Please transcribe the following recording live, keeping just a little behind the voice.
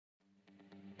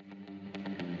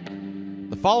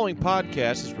The following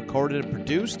podcast is recorded and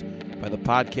produced by the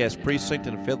Podcast Precinct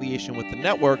in affiliation with the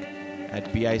network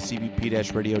at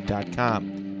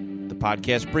bicbp-radio.com. The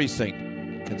Podcast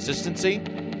Precinct. Consistency,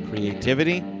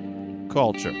 creativity,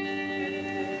 culture.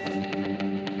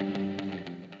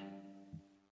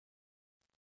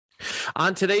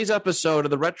 On today's episode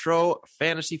of the Retro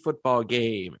Fantasy Football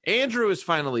Game, Andrew is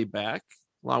finally back,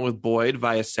 along with Boyd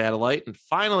via satellite, and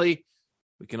finally,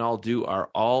 we can all do our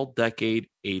all-decade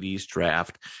 80s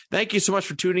draft. Thank you so much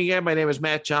for tuning in. My name is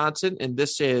Matt Johnson, and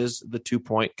this is the 2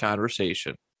 Point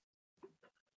Conversation.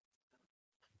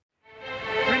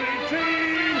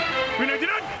 319,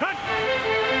 399, hut!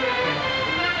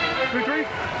 33,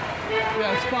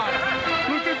 Yeah, spot.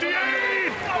 Blue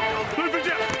 58, Blue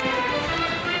 58.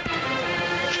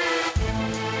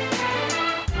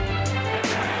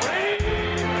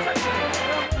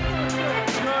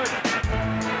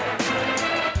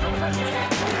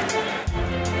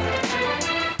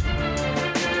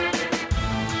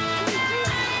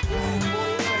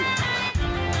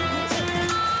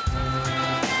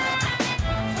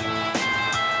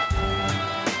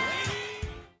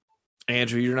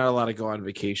 Andrew, you're not allowed to go on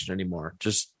vacation anymore.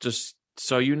 Just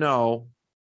so you know,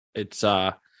 it's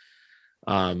your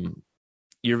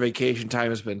vacation time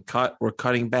has been cut. We're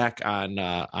cutting back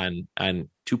on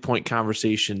 2 Point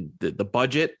Conversation, the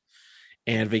budget,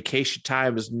 and vacation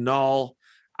time is null,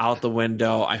 out the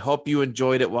window. I hope you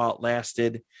enjoyed it while it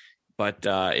lasted, but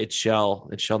it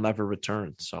shall never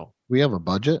return. So We have a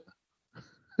budget.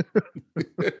 I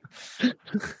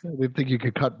didn't think you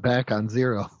could cut back on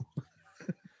zero.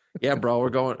 yeah, bro, we're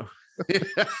going.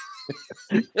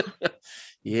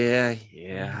 yeah.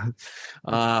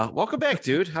 Welcome back,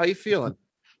 dude. How you feeling?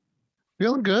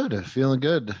 Feeling good.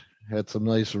 Had some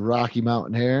nice Rocky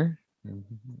Mountain hair.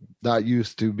 Not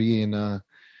used to being,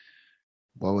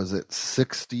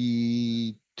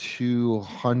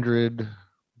 6,200?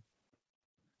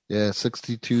 Yeah,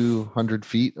 6,200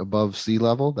 feet above sea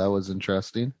level. That was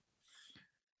interesting.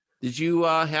 Did you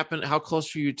how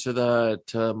close were you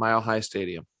to Mile High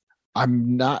Stadium?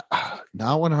 I'm not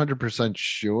 100%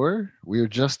 sure. We were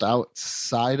just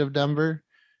outside of Denver,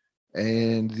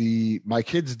 and my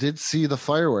kids did see the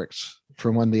fireworks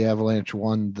from when the Avalanche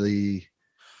won the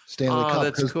Stanley Cup. Oh,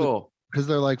 that's cool. Because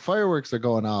they're like, fireworks are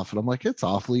going off, and I'm like, it's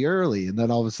awfully early. And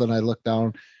then all of a sudden I look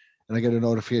down and I get a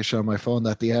notification on my phone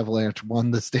that the Avalanche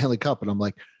won the Stanley Cup, and I'm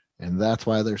like, and that's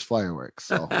why there's fireworks.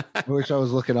 So I wish I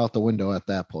was looking out the window at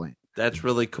that point. That's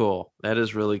really cool. That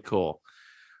is really cool.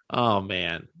 Oh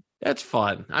man, that's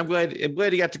fun. I'm glad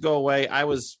you got to go away. I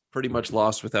was pretty much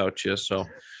lost without you. So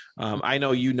I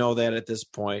know you know that at this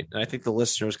point, and I think the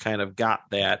listeners kind of got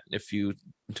that if you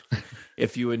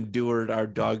endured our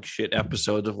dog shit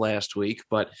episodes of last week.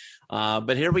 But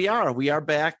here we are. We are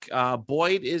back.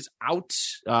 Boyd is out.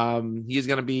 He's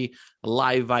going to be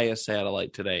live via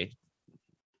satellite today.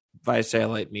 Via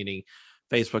satellite meaning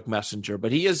Facebook Messenger,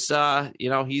 but he is,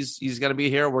 he's going to be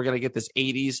here. We're going to get this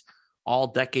 80s all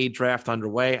decade draft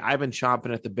underway. I've been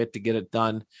chomping at the bit to get it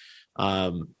done.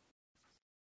 I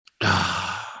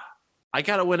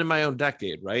got to win in my own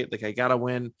decade, right? Like I got to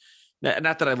win.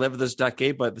 Not that I live this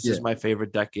decade, but this is my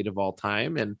favorite decade of all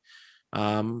time. And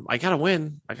I got to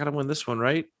win. I got to win this one,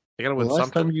 right? I got to win The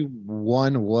last something. time you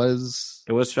won it was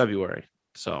February.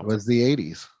 So it was the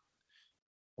 80s.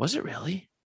 Was it really?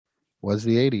 Was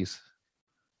the 80s.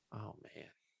 Oh man.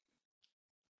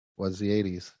 Was the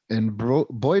 80s. And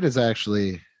Boyd is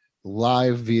actually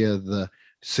live via the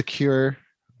secure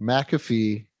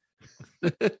McAfee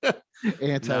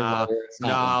anti-virus.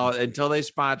 No, until they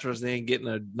sponsor us, they ain't getting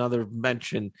another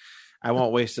mention. I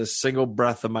won't waste a single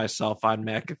breath of myself on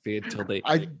McAfee until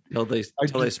they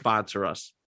sponsor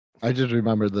us. I just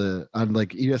remember on like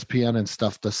ESPN and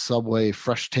stuff, the Subway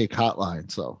Fresh Take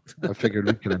hotline. So I figured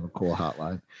we could have a cool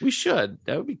hotline. We should.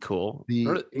 That would be cool. The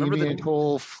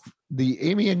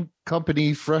Amy and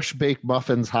Company Fresh Baked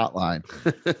Muffins hotline.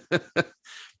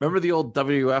 Remember the old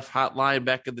WF hotline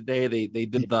back in the day? They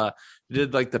did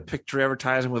like the picture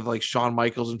advertising with like Shawn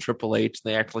Michaels and Triple H.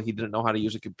 And they act like he didn't know how to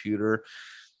use a computer.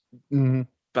 Mm-hmm.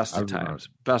 Best of times.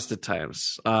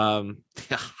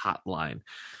 Hotline.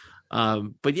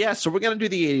 But yeah, so we're going to do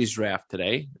the 80s draft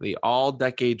today, the all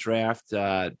decade draft.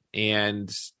 And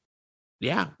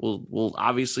yeah, we'll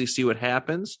obviously see what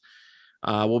happens.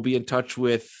 We'll be in touch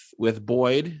with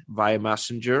Boyd via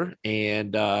Messenger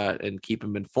and keep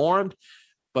him informed.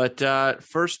 But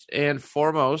first and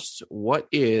foremost, what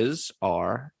is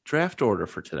our draft order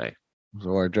for today?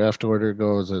 So our draft order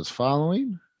goes as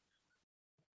following.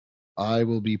 I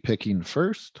will be picking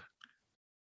first.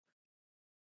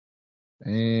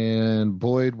 And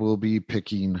Boyd will be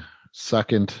picking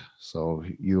second, so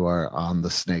you are on the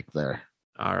snake there.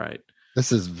 All right.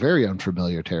 This is very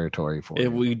unfamiliar territory for you.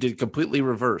 We did completely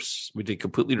reverse.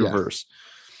 Yes.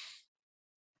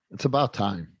 It's about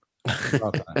time.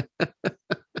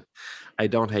 I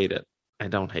don't hate it.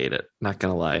 Not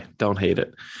going to lie. Don't hate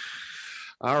it.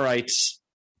 All right.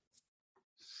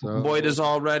 So, Boyd is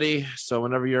all ready. So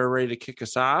whenever you're ready to kick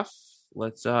us off,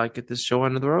 let's get this show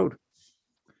on the road.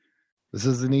 This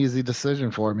is an easy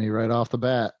decision for me right off the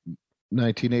bat.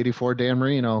 1984 Dan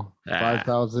Marino,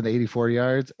 5,084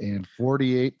 yards and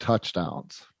 48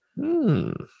 touchdowns.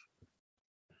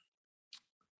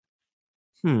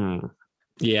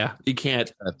 Yeah, you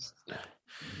can't.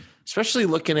 Especially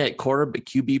looking at quarterback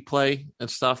QB play and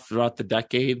stuff throughout the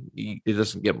decade, it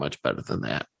doesn't get much better than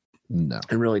that. No,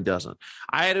 it really doesn't.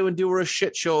 I had to endure a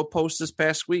shit show of posts this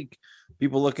past week.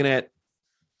 People looking at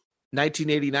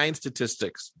 1989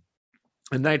 statistics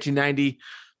and 1990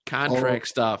 contract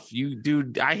stuff.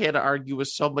 I had to argue with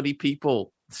so many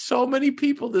people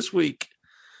this week.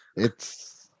 It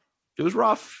was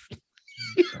rough.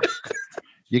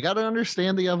 You got to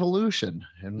understand the evolution.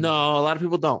 And no, a lot of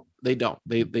people don't. They don't.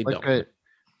 They don't.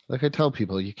 Like I tell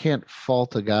people, you can't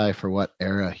fault a guy for what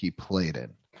era he played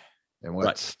in and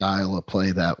what style of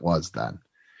play that was then.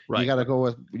 Right. You got to go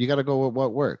with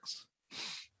what works.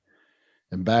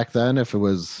 And back then, if it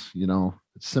was,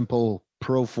 simple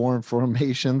pro form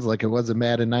formations like it was in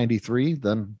Madden 93,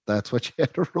 then that's what you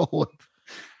had to roll with.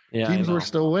 Yeah, teams were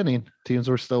still winning.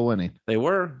 They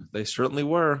were. They certainly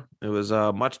were. It was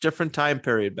a much different time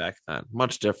period back then.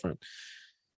 Much different.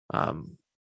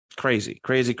 Crazy.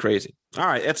 All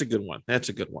right, that's a good one.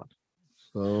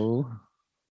 So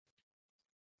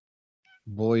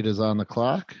Boyd is on the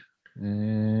clock,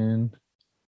 and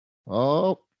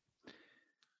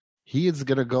he is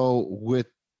going to go with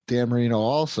Dan Marino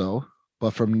also,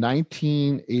 but from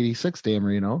 1986 Dan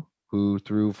Marino, who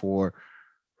threw for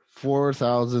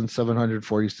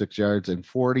 4,746 yards and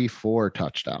 44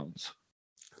 touchdowns.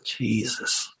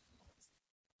 Jesus.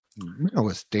 It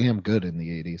was damn good in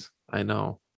the 80s. I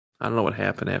know. I don't know what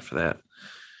happened after that.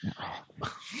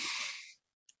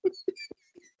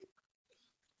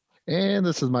 And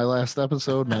this is my last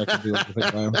episode. Matt can do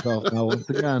everything by himself now once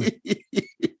again.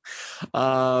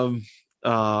 Oh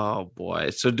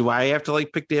boy. So do I have to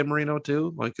pick Dan Marino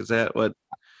too? Is that what?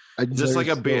 Is this like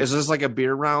a beer? Is this like a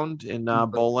beer round in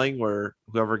bowling where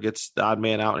whoever gets the odd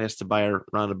man out has to buy a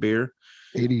round of beer?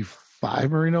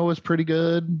 85 Marino was pretty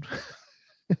good.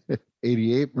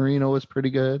 88 Marino was pretty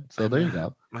good. So there you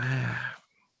go.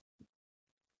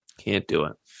 Can't do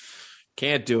it.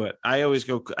 I always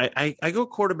go. I go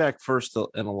quarterback first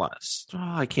in a lot.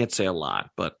 I can't say a lot,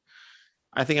 but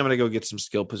I think I'm going to go get some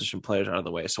skill position players out of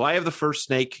the way. So I have the first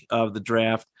snake of the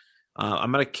draft.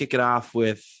 I'm going to kick it off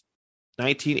with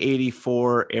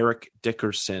 1984 Eric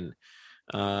Dickerson.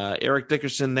 Eric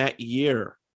Dickerson that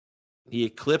year, he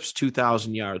eclipsed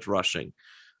 2,000 yards rushing.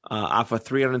 Off of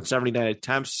 379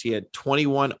 attempts, he had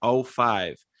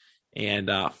 21.05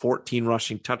 and 14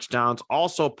 rushing touchdowns.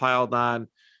 Also piled on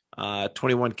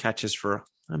 21 catches for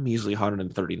a measly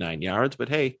 139 yards. But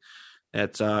hey,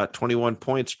 that's 21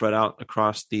 points spread out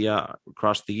across the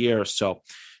year. So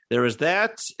there is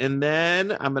that. And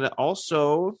then I'm going to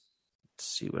also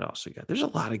see what else we got. There's a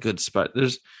lot of good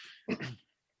spots.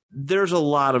 There's a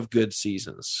lot of good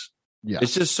seasons. Yeah,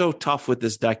 it's just so tough with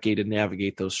this decade to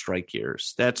navigate those strike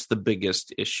years. That's the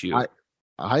biggest issue.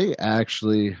 I'm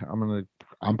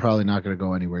probably not going to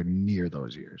go anywhere near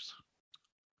those years.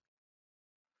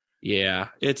 Yeah,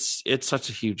 it's such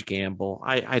a huge gamble.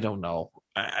 I don't know.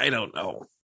 I don't know.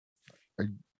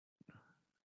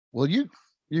 Well,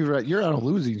 you're on a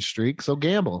losing streak, so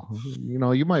gamble.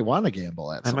 You might want to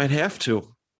gamble at. I might have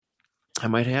to.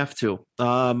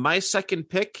 My second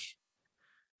pick,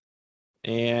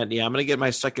 and I'm going to get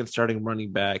my second starting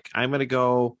running back. I'm going to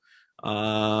go.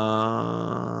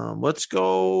 Let's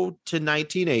go to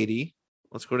 1980.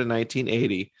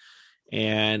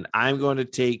 And I'm going to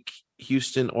take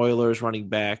Houston Oilers running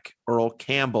back Earl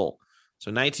Campbell.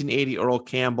 So 1980 Earl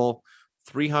Campbell,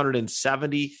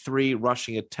 373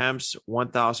 rushing attempts,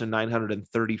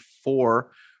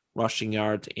 1,934 rushing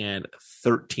yards, and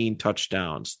 13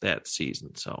 touchdowns that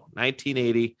season. So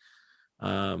 1980,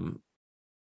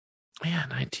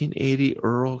 1980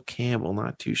 Earl Campbell,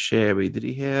 not too shabby. Did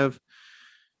he have?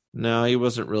 No, he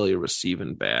wasn't really a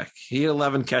receiving back. He had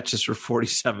 11 catches for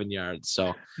 47 yards.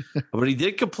 So, but he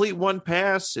did complete one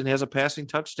pass and has a passing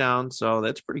touchdown. So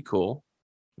that's pretty cool.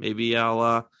 Maybe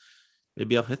I'll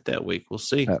hit that week. We'll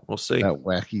see. That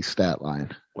wacky stat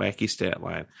line.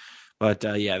 But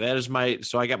that is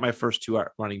so I got my first two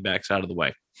running backs out of the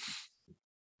way.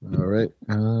 All right.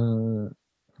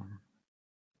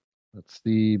 That's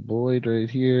the Boyd right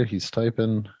here. He's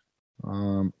typing.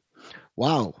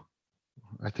 Wow.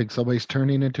 I think somebody's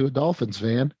turning into a Dolphins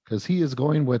fan because he is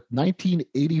going with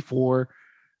 1984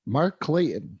 Mark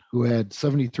Clayton, who had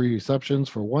 73 receptions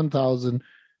for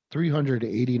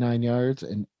 1,389 yards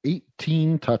and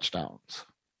 18 touchdowns.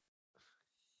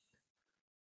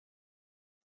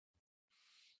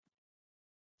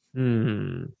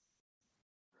 You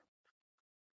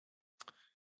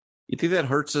think that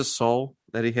hurts his soul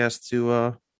that he has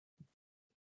to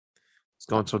he's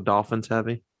going so Dolphins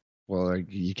heavy? Well,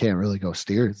 you can't really go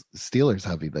Steelers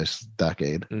heavy this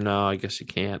decade. No, I guess you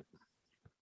can't.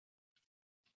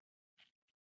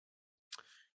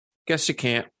 Guess you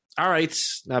can't. All right.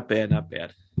 Not bad. Not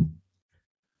bad.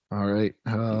 All right.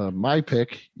 My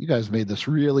pick, you guys made this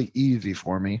really easy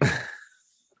for me.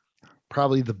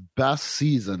 Probably the best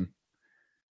season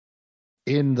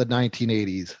in the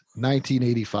 1980s,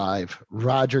 1985.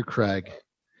 Roger Craig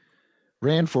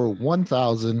ran for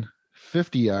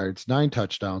 1,050 yards, 9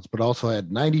 touchdowns, but also had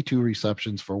 92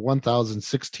 receptions for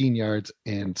 1,016 yards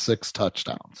and 6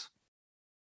 touchdowns.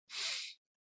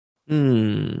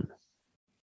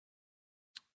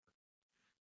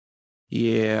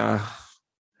 Yeah.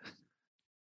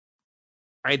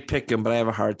 I'd pick him, but I have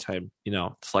a hard time,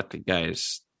 selecting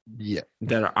guys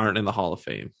that aren't in the Hall of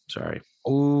Fame. Sorry.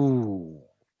 Oh,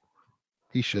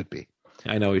 he should be.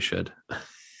 I know he should.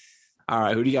 All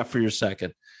right. Who do you got for your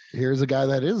second? Here's a guy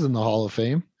that is in the Hall of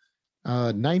Fame.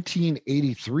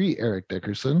 1983 Eric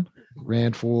Dickerson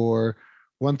ran for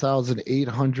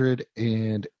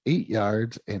 1,808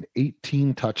 yards and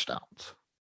 18 touchdowns.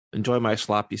 Enjoy my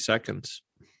sloppy seconds.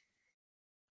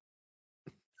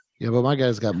 Yeah, but my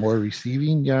guy's got more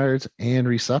receiving yards and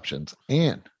receptions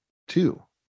and two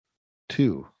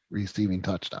receiving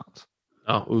touchdowns.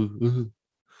 Oh,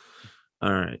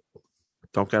 all right.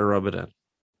 Don't gotta rub it in.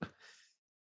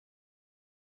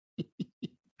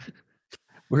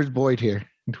 Where's Boyd here?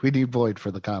 We need Boyd for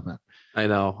the comment. I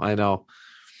know.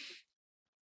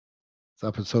 This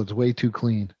episode's way too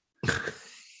clean.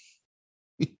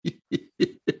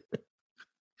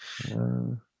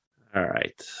 All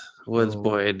right. What's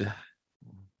Boyd?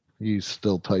 He's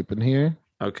still typing here.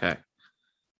 Okay.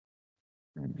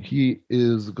 He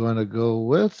is going to go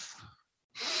with,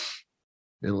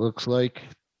 it looks like,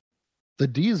 the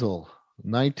Diesel,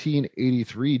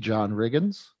 1983 John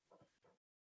Riggins,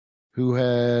 who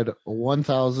had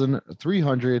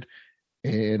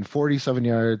 1,347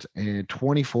 yards and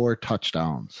 24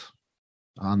 touchdowns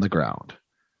on the ground.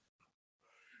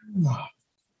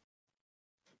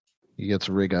 He gets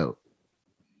a rig out.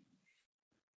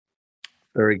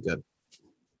 Very good.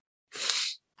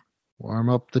 Warm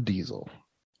up the Diesel.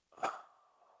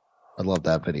 I love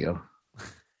that video.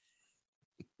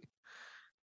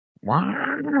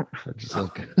 I just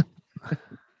like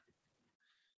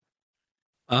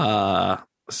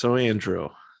so Andrew.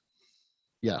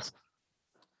 Yes.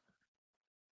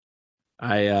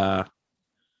 I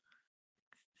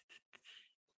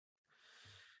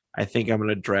think I'm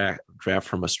gonna draft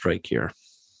from a strike here.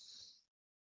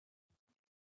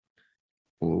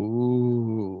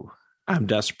 Ooh. I'm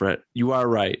desperate. You are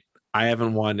right. I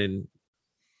haven't won in,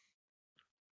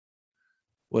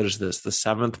 what is this, the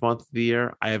 7th month of the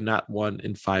year? I have not won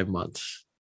in 5 months.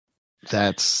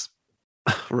 That's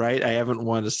right. I haven't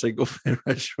won a single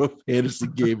retro fantasy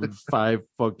game in 5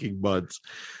 fucking months.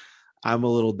 I'm a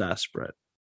little desperate.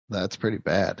 That's pretty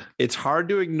bad. It's hard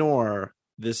to ignore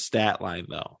this stat line,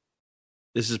 though.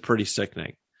 This is pretty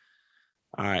sickening.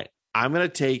 All right. I'm going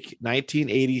to take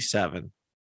 1987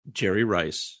 Jerry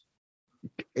Rice.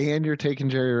 And you're taking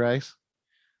Jerry Rice?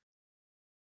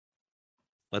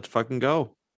 Let's fucking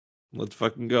go.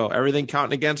 Everything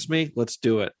counting against me? Let's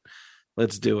do it.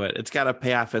 It's got to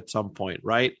pay off at some point,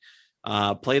 right?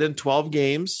 Played in 12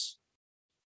 games,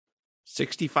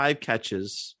 65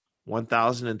 catches,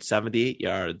 1,078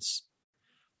 yards.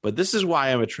 But this is why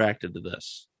I'm attracted to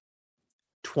this.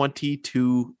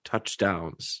 22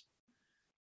 touchdowns.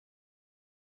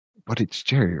 But it's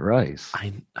Jerry Rice. I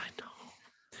know.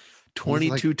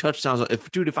 22 touchdowns. If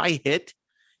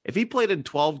he played in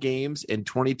 12 games and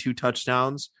 22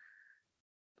 touchdowns,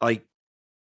 it's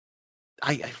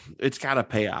got to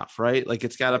pay off, right? Like,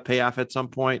 it's got to pay off at some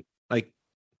point. Like,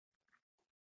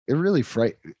 it really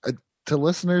to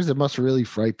listeners, it must really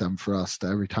fright them for us to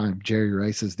every time Jerry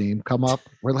Rice's name come up.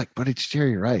 We're like, but it's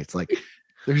Jerry Rice. Like,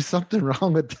 there's something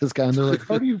wrong with this guy. And they're like,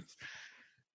 how do you?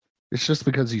 It's just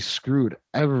because he screwed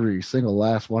every single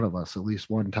last one of us at least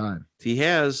one time. He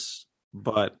has,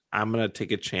 but I'm going to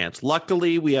take a chance.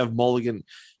 Luckily, we have Mulligan.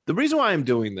 The reason why I'm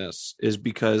doing this is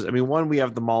because, one, we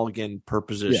have the Mulligan per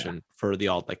position for the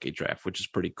all-decade draft, which is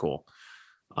pretty cool.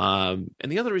 And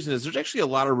the other reason is there's actually a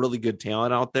lot of really good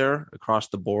talent out there across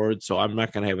the board. So I'm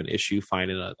not going to have an issue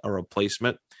finding a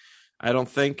replacement, I don't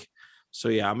think. So,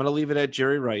 yeah, I'm going to leave it at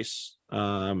Jerry Rice.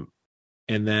 And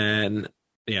then,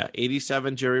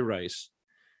 87 Jerry Rice.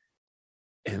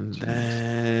 And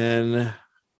then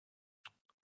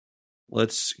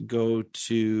let's go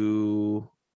to,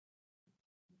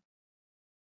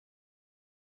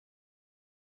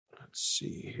 let's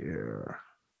see here.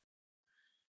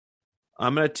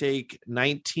 I'm going to take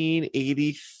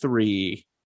 1983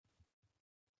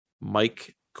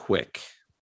 Mike Quick.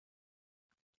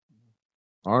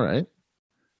 All right.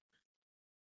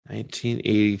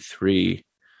 1983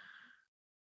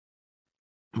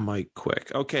 Mike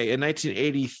Quick. Okay, in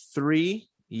 1983,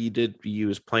 he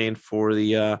was playing for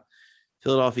the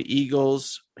Philadelphia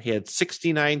Eagles. He had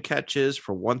 69 catches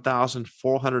for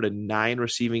 1,409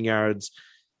 receiving yards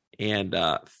and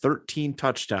 13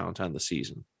 touchdowns on the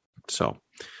season. So,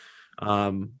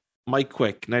 Mike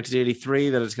Quick,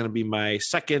 1983, that is going to be my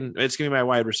second. It's going to be my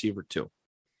wide receiver too.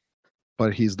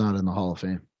 But he's not in the Hall of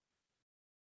Fame.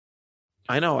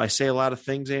 I know I say a lot of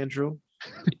things, Andrew.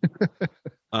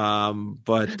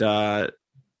 But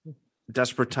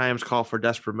desperate times call for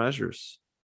desperate measures.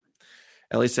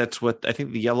 At least that's what I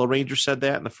think the Yellow Ranger said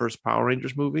that in the first Power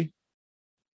Rangers movie.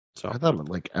 So I thought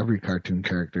like every cartoon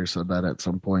character said that at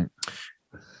some point.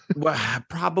 Well,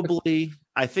 probably.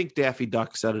 I think Daffy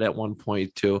Duck said it at one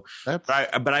point too. But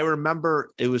I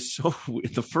remember it was so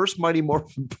the first Mighty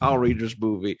Morphin Power Rangers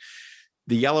movie.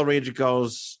 The Yellow Ranger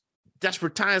goes,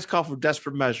 "Desperate times call for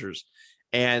desperate measures,"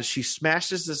 and she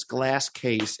smashes this glass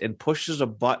case and pushes a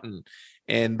button,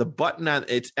 and the button they're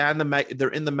in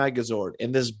the Megazord,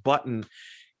 and this button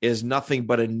is nothing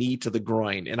but a knee to the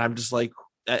groin, and I'm just like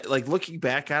looking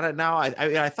back at it now,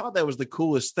 I thought that was the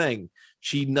coolest thing.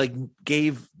 She like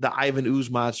gave the Ivan Ooze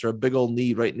monster a big old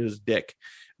knee right into his dick,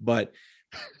 but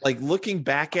like looking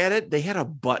back at it, they had a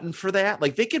button for that.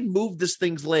 Like they can move this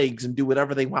thing's legs and do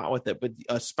whatever they want with it, but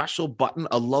a special button,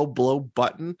 a low blow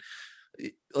button,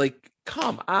 like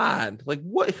come on, like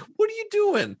what are you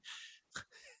doing?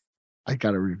 I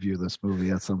gotta review this movie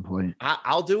at some point.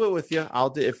 I'll do it with you.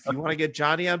 If you want to get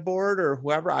Johnny on board or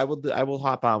whoever. I will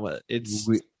hop on with it.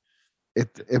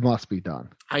 It must be done.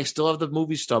 I still have the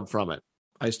movie stub from it.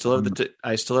 I still have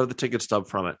the ticket stub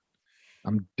from it.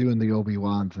 I'm doing the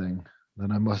Obi-Wan thing.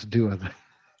 Then I must do it.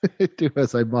 Do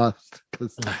as I must,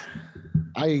 because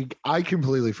I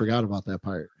completely forgot about that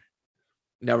part.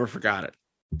 Never forgot it.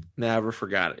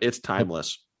 It's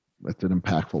timeless. That's an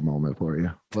impactful moment for you.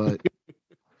 But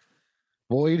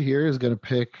Boyd here is going to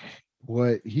pick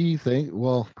what he thinks,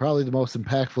 probably the most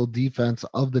impactful defense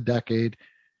of the decade.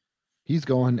 He's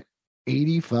going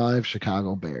 85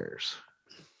 Chicago Bears.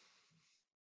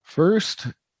 First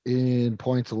in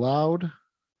points allowed,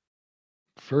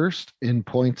 first in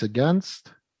points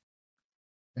against,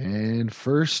 and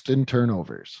first in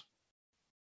turnovers.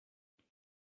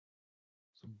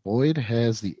 So Boyd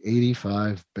has the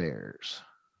 85 Bears.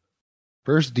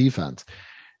 First defense.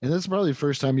 And this is probably the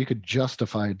first time you could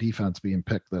justify a defense being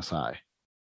picked this high.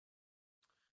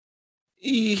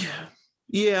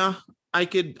 Yeah, I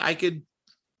could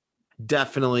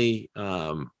definitely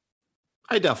I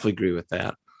definitely agree with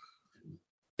that.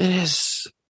 It is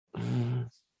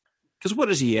because what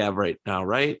does he have right now,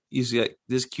 right? He's got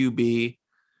this QB.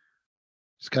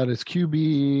 He's got his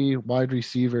QB, wide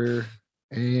receiver,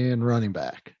 and running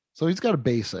back. So he's got a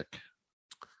basic.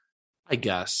 I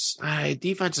guess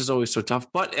defense is always so tough,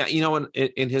 but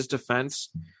in his defense,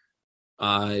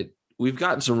 we've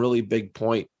gotten some really big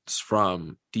points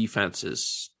from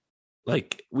defenses.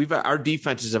 Like our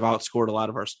defenses have outscored a lot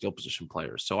of our skill position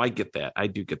players, so I get that. I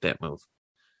do get that move.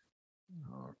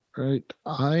 All right,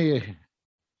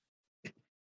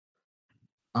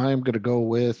 I'm going to go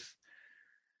with.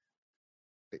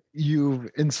 You've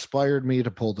inspired me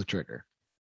to pull the trigger.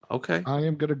 Okay. I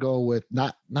am going to go with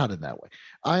not in that way.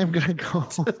 I am going to go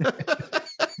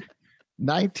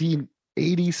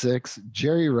 1986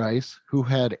 Jerry Rice, who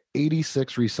had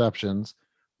 86 receptions,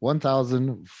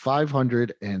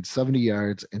 1,570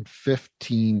 yards, and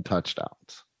 15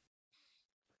 touchdowns.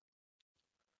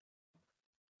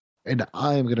 And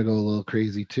I am going to go a little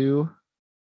crazy too.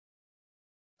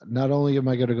 Not only am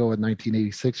I going to go with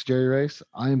 1986 Jerry Rice,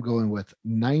 I am going with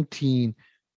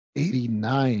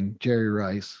 1989 Jerry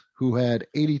Rice, who had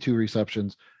 82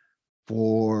 receptions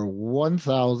for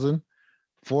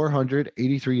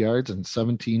 1,483 yards and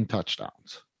 17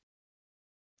 touchdowns.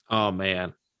 Oh,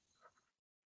 man.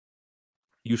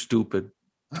 You stupid.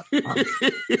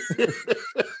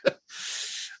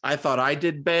 I thought I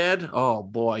did bad. Oh,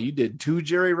 boy. You did two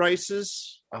Jerry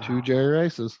Rices? Two Jerry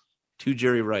Rices. Two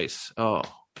Jerry Rice. Oh,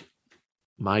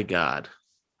 My God.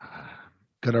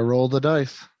 Gonna roll the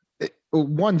dice.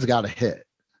 One's got to hit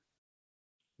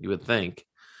You would think.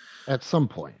 at some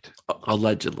point.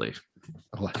 Allegedly.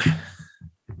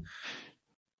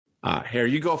 Here,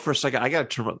 you go for a second. I got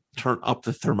to turn up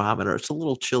the thermometer. It's a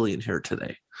little chilly in here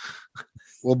today.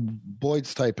 Well,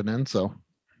 Boyd's typing in, so.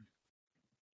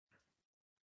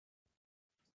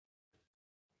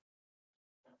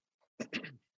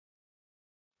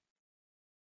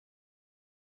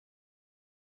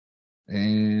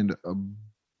 And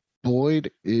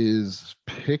Boyd is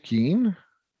picking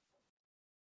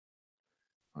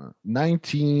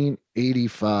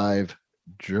 1985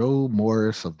 Joe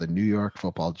Morris of the New York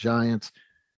Football Giants,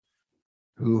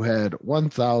 who had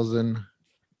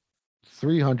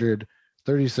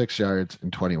 1,336 yards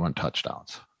and 21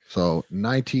 touchdowns. So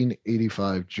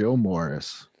 1985 Joe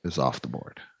Morris is off the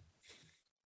board.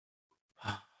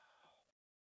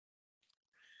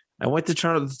 I went to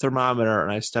turn up the thermometer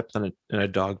and I stepped in a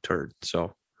dog turd.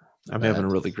 So I'm having a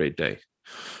really great day.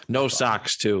 No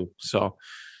socks too. So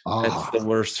that's the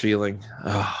worst feeling.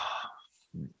 I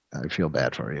feel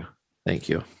bad for you. Thank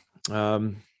you.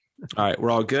 All right. We're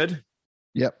all good.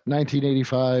 Yep.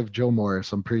 1985 Joe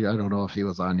Morris. I don't know if he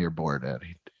was on your board at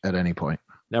any point.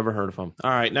 Never heard of him.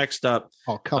 All right. Next up.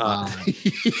 Oh, come on.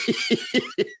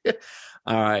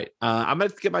 All right. I'm going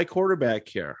to get my quarterback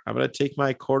here. I'm going to take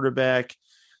my quarterback.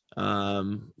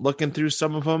 Looking through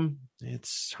some of them,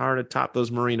 it's hard to top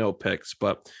those Marino picks,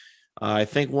 but I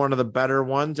think one of the better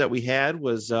ones that we had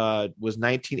was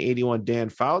 1981 Dan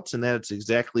Fouts, and that's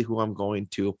exactly who I'm going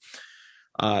to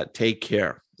take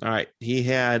here. All right. He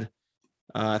had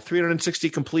 360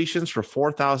 completions for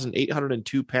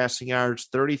 4,802 passing yards,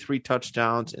 33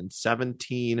 touchdowns, and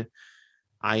 17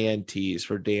 INTs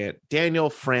for Daniel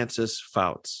Francis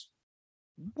Fouts.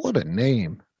 What a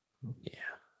name. Yeah.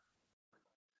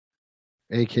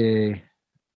 A.K.A.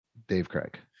 Dave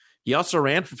Craig. He also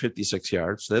ran for 56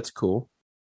 yards. So that's cool.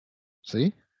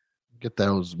 See? Get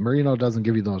those. Marino doesn't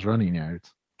give you those running yards.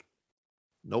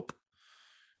 Nope.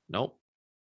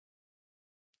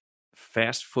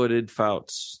 Fast-footed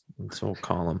Fouts. That's what we'll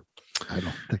call him. I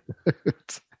don't think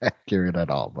it's accurate at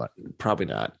all, but probably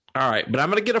not. All right. But I'm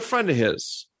going to get a friend of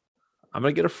his. All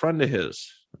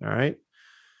right.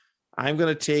 I'm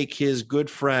going to take his good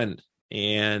friend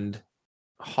and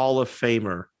Hall of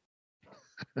Famer.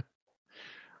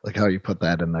 Like how you put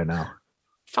that in there now.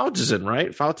 Fouts is in,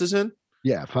 right? Fouts is in?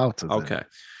 Yeah, Fouts is okay.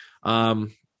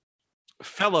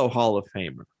 Fellow Hall of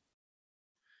Famer.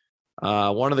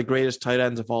 One of the greatest tight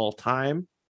ends of all time.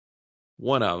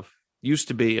 Used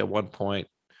to be at one point.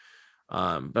 But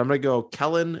I'm going to go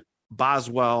Kellen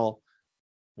Boswell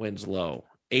Winslow.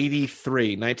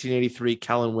 1983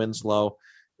 Kellen Winslow,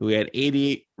 who had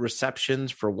 88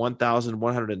 receptions for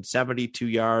 1,172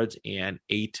 yards and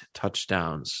 8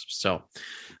 touchdowns. So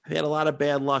I had a lot of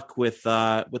bad luck with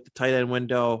the tight end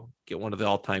window. Get one of the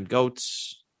all-time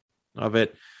GOATs of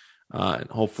it, and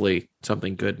hopefully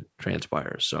something good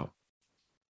transpires. So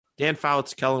Dan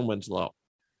Fouts, Kellen Winslow.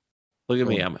 Look at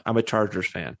me. I'm a Chargers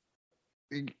fan.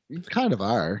 You kind of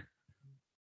are.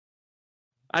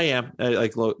 I am.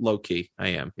 Like low key. I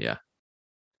am. Yeah.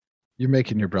 You're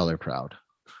making your brother proud.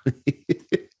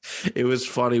 It was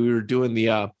funny. We were doing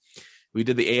we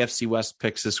did the AFC West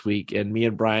picks this week, and me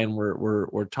and Brian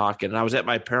were talking, and I was at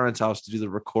my parents' house to do the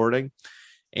recording,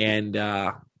 and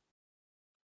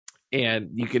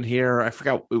you can hear, I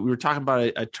forgot, we were talking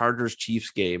about a Chargers Chiefs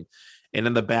game, and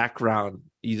in the background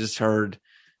you just heard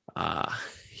my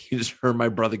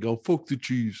brother go, "Fuck the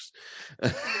Chiefs."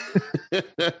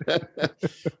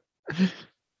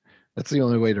 That's the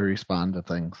only way to respond to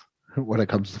things when it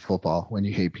comes to football, when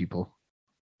you hate people,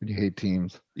 when you hate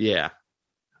teams. Yeah.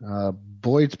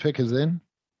 Boyd's pick is in.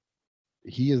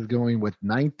 He is going with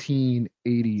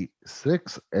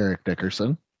 1986 Eric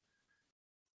Dickerson.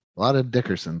 A lot of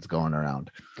Dickersons going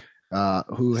around.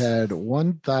 Who had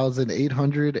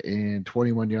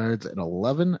 1,821 yards and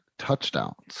 11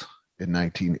 touchdowns in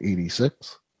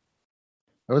 1986.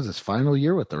 That was his final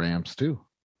year with the Rams, too.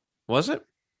 Was it?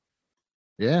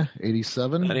 Yeah,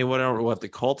 87. And he went over, the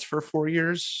Colts for 4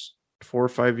 years? 4 or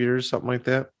 5 years, something like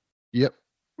that? Yep.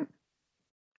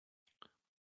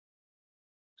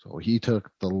 So he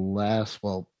took the last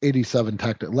 87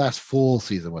 last full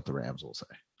season with the Rams, we'll say.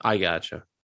 I gotcha.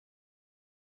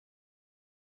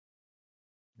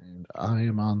 And I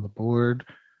am on the board.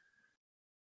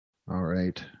 All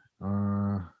right.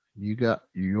 You got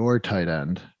your tight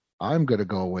end. I'm going to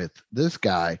go with this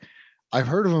guy. I've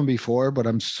heard of him before, but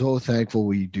I'm so thankful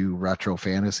we do retro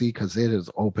fantasy because it has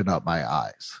opened up my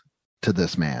eyes to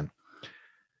this man.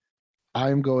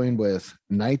 I'm going with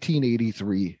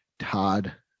 1983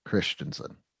 Todd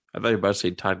Christensen. I thought you were about to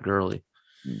say Todd Gurley.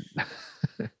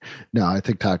 No, I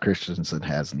think Todd Christensen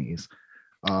has knees.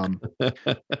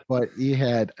 But he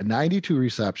had 92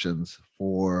 receptions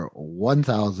for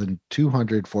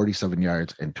 1,247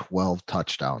 yards and 12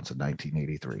 touchdowns in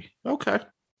 1983. Okay.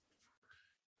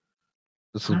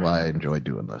 This is why I enjoy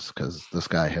doing this, because this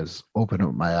guy has opened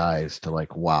up my eyes to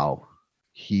like, wow,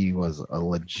 he was a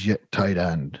legit tight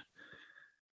end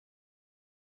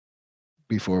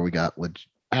before we got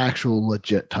actual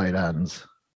legit tight ends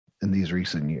in these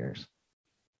recent years.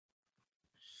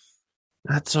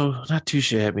 Not too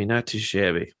shabby. Not too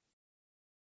shabby.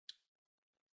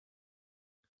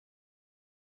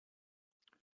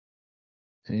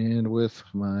 And with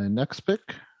my next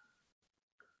pick,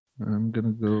 I'm going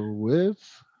to go with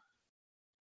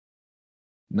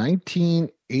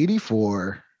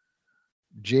 1984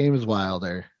 James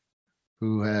Wilder,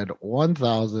 who had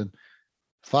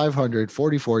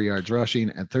 1,544 yards rushing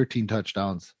and 13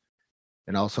 touchdowns,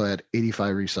 and also had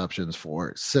 85 receptions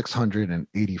for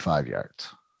 685 yards.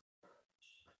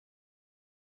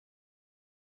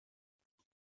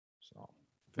 So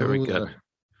very good.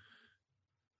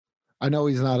 I know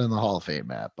he's not in the Hall of Fame,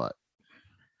 Matt, but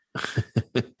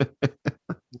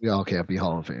we all can't be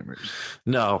Hall of Famers.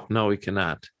 No, we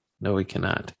cannot. No, we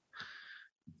cannot.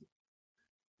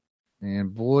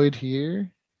 And Boyd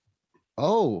here.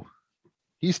 Oh,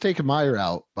 he's taking my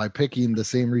route by picking the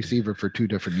same receiver for 2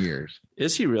 different years.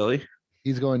 Is he really?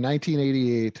 He's going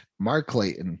 1988, Mark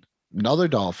Clayton, another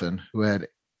Dolphin, who had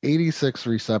 86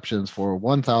 receptions for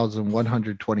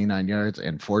 1,129 yards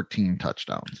and 14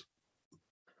 touchdowns.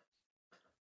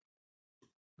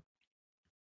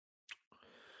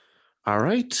 All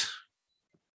right.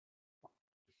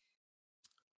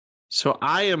 So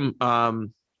I am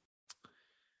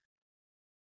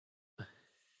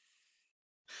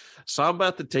so I'm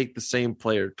about to take the same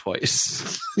player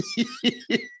twice.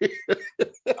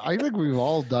 I think we've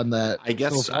all done that. I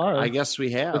guess so far. I guess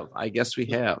we have.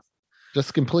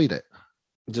 Just complete it.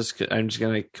 I'm just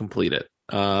going to complete it.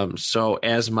 So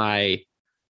as my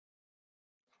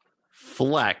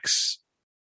flex,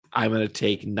 I'm going to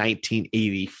take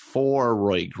 1984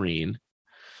 Roy Green.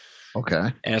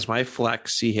 Okay. As my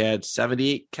flex, he had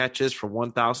 78 catches for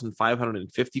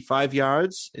 1,555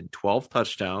 yards and 12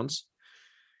 touchdowns.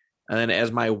 And then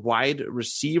as my wide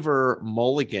receiver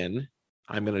mulligan,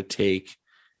 I'm going to take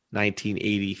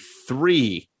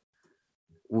 1983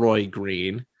 Roy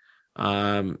Green.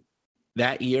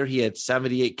 That year, he had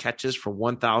 78 catches for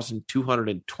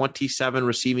 1,227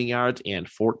 receiving yards and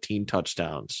 14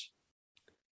 touchdowns.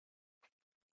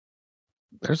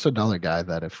 There's another guy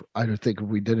that if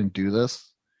we didn't do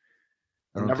this,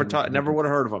 Never would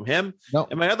have heard of him. Him, no.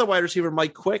 And my other wide receiver,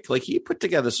 Mike Quick, like he put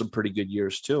together some pretty good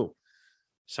years too.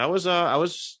 So I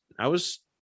was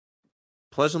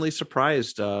pleasantly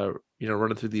surprised,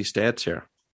 running through these stats here.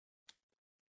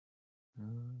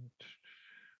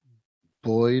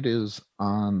 Boyd is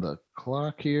on the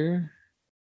clock here,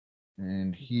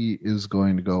 and he is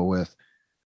going to go with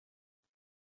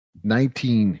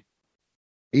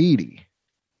 1980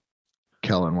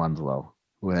 Kellen Winslow,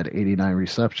 who had 89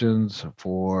 receptions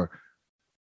for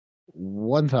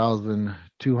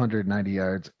 1,290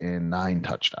 yards and 9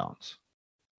 touchdowns.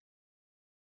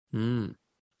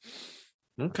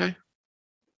 Okay.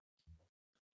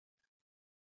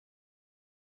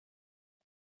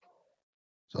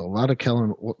 So a lot of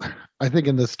Kellen. I think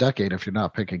in this decade, if you're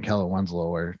not picking Kellen Winslow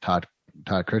or Todd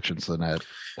Christensen at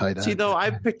tight end. See, though,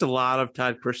 I've picked a lot of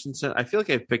Todd Christensen. I feel like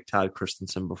I've picked Todd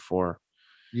Christensen before.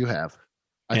 You have.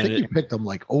 I think you picked them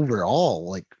like overall,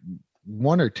 like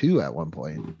 1 or 2 at one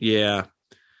point. Yeah.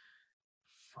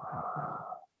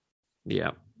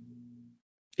 Yeah.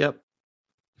 Yep.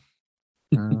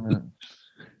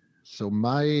 So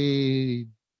my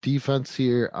defense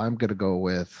here, I'm going to go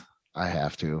with, I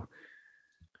have to,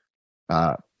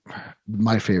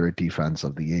 my favorite defense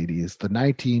of the 80s, the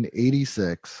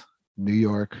 1986 New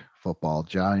York Football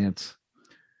Giants,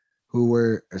 who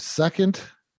were second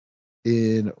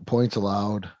in points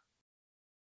allowed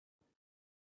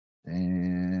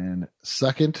and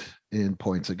second in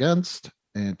points against,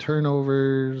 and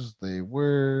turnovers, they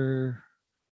were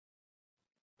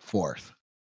 4th.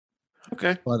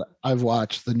 Okay. But I've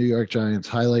watched the New York Giants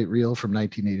highlight reel from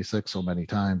 1986 so many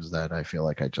times that I feel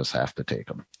like I just have to take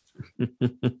them.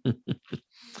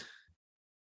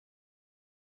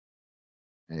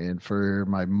 And for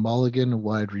my mulligan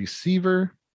wide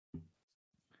receiver,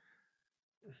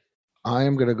 I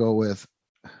am going to go with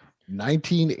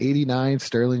 1989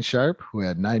 Sterling Sharp, who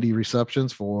had 90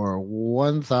 receptions for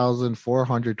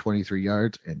 1,423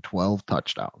 yards and 12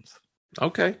 touchdowns.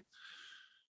 Okay.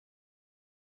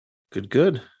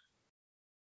 Good.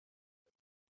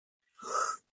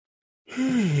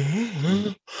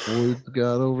 Boyd's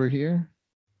got over here.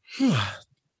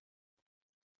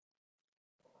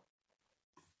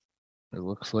 It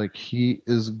looks like he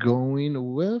is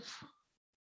going with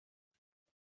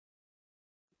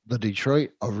the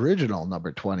Detroit original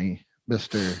number 20,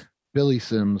 Mr. Billy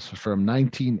Sims from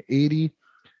 1980,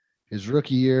 his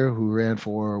rookie year, who ran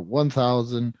for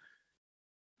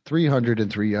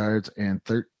 1,303 yards and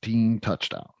 13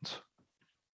 touchdowns.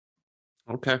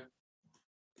 Okay.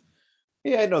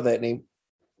 Yeah, I know that name.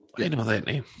 I know that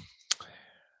name.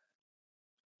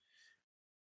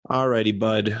 All righty,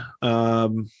 bud.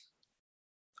 I'm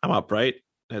up, right?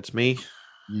 That's me.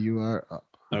 You are up.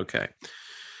 Okay.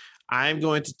 I'm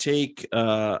going to take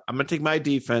my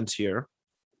defense here.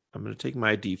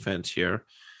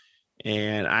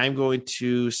 And I'm going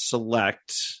to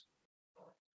select.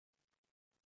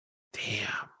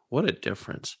 Damn, what a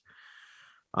difference.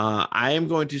 I am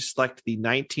going to select the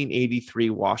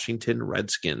 1983 Washington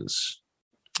Redskins.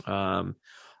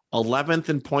 11th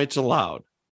in points allowed.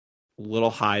 A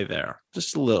little high there.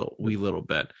 Just a wee little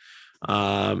bit.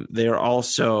 They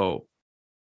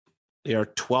are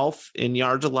 12th in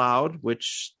yards allowed,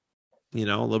 which, a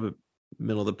little bit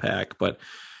middle of the pack. But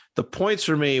the points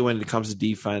for me when it comes to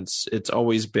defense, it's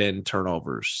always been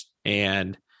turnovers.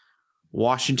 And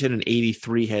Washington in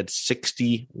 83 had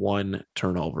 61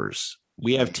 turnovers.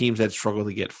 We have teams that struggle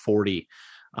to get 40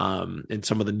 in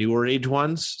some of the newer age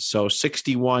ones. So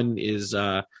 61 is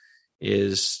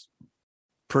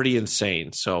pretty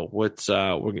insane. So we're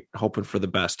hoping for the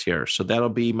best here. So that'll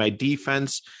be my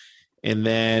defense. And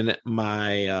then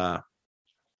I'm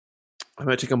going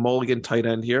to take a mulligan tight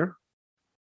end here.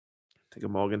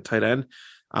 I'm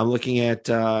looking at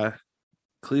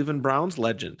Cleveland Browns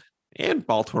legend and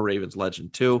Baltimore Ravens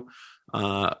legend too.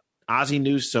 Ozzie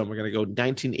Newsome, we're going to go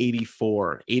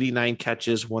 1984, 89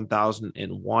 catches,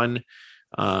 1,001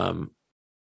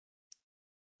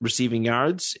 receiving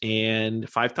yards, and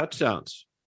 5 touchdowns.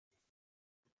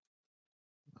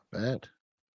 Not bad.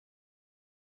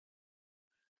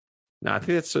 No, I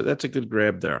think that's a good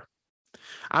grab there.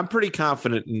 I'm pretty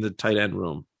confident in the tight end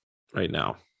room right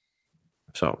now.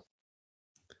 So,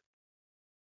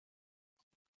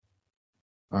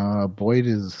 Boyd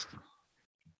is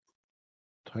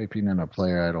typing in a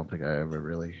player. I don't think I ever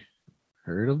really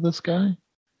heard of this guy.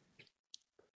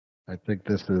 I think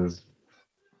this is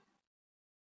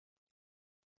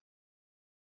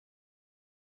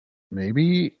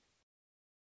maybe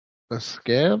a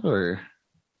scab or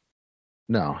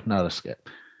no, not a scab.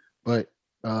 But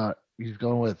he's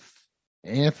going with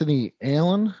Anthony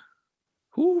Allen.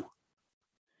 Who?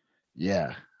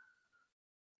 Yeah.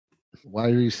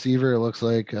 Wide receiver, it looks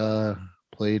like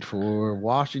played for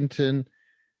Washington.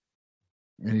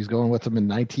 And he's going with them in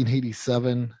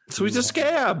 1987. So he's a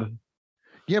scab.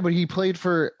 Yeah, but he played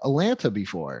for Atlanta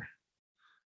before.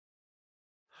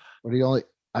 But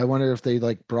I wonder if they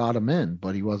brought him in,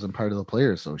 but he wasn't part of the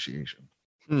player association.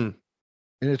 And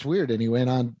it's weird. And he went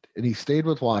on and he stayed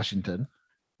with Washington.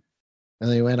 And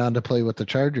then he went on to play with the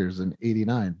Chargers in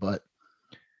 89. But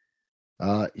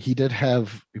he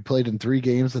played in 3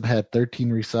 games and had 13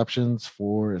 receptions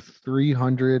for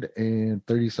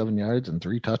 337 yards and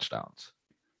 3 touchdowns.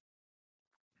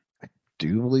 I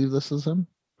do believe this is him.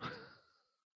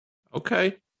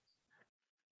 Okay.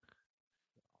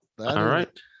 All right.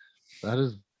 That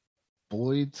is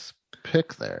Boyd's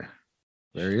pick there.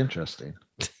 Very interesting.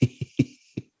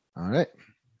 All right.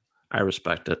 I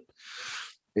respect it.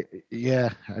 Yeah.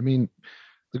 I mean,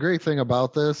 the great thing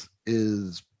about this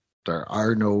is there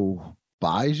are no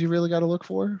buys you really got to look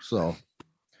for. So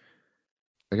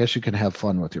I guess you can have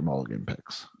fun with your mulligan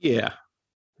picks. Yeah,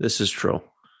 this is true.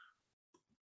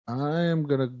 I am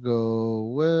going to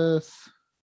go with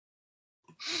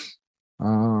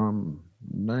I'm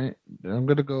going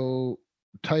to go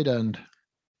tight end,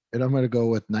 and I'm going to go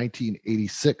with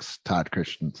 1986 Todd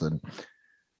Christensen,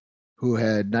 who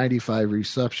had 95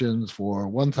 receptions for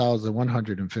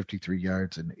 1,153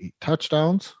 yards and 8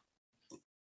 touchdowns.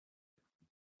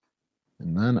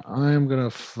 And then I'm going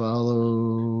to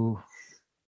follow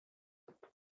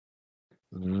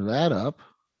that up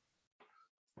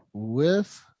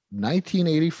with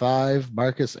 1985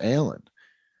 Marcus Allen,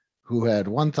 who had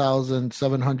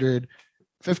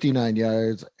 1,759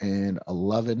 yards and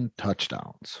 11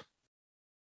 touchdowns.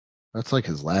 That's like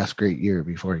his last great year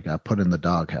before he got put in the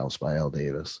doghouse by Al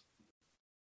Davis.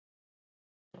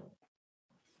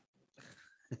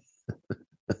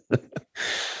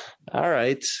 All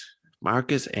right.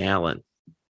 Marcus Allen.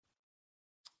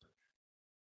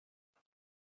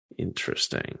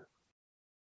 Interesting.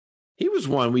 He was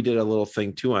one we did a little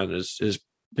thing too on his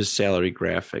salary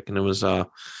graphic, and it was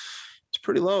it's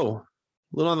pretty low.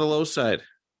 little on the low side.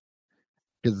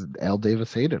 Because Al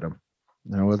Davis hated him.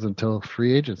 And it wasn't until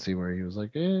free agency where he was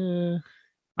like,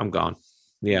 I'm gone.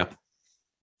 Yeah.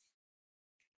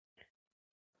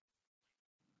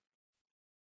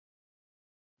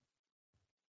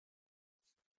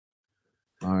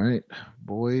 All right.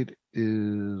 Boyd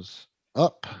is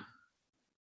up.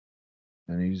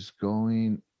 And he's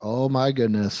going, oh my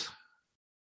goodness.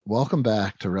 Welcome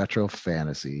back to Retro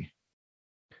Fantasy.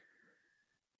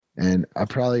 And I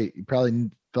probably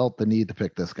felt the need to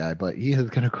pick this guy, but he is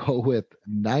going to go with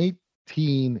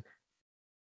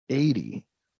 1980,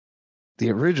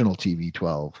 the original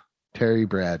TB12, Terry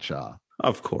Bradshaw.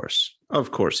 Of course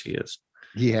he is.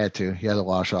 He had to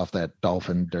wash off that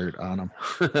Dolphin dirt on him.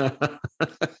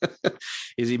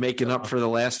 Is he making up for the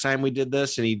last time we did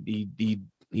this? And he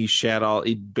shat all.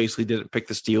 He basically didn't pick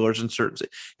the Steelers in certain.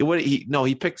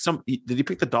 He picked some. Did he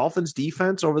pick the Dolphins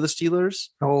defense over the Steelers?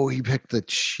 Oh, he picked the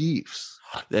Chiefs.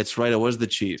 That's right. It was the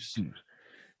Chiefs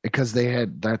because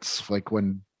that's like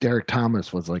when Derek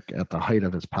Thomas was like at the height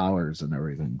of his powers and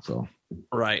everything. So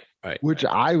right. Which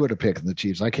I would have picked the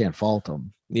Chiefs. I can't fault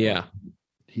him. Yeah,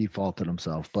 he faulted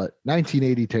himself. But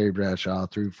 1980 Terry Bradshaw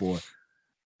threw for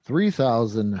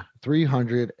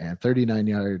 3,339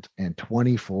 yards and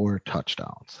 24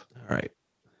 touchdowns. All right.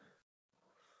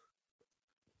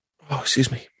 Oh, excuse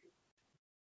me.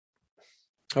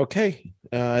 Okay.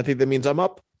 I think that means I'm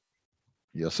up.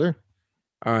 Yes, sir.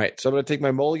 All right. So I'm going to take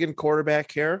my mulligan quarterback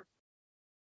here.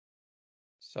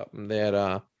 Something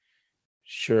that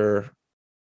sure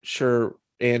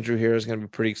Andrew here is going to be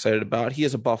pretty excited about. He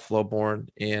is a Buffalo born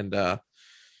and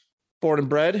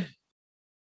bred.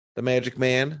 The Magic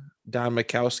Man, Don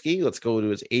Majkowski. Let's go to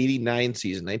his 89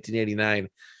 season, 1989.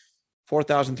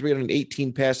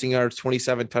 4,318 passing yards,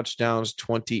 27 touchdowns,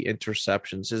 20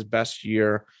 interceptions. His best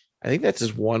year. I think that's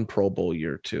his one Pro Bowl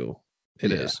year, too.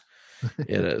 It is.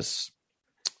 It is.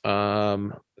 So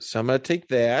I'm going to take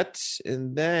that.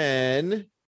 And then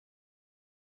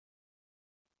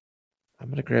I'm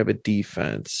going to grab a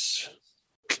defense.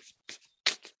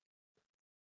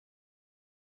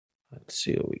 Let's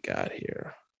see what we got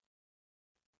here.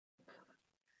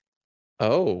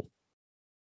 Oh.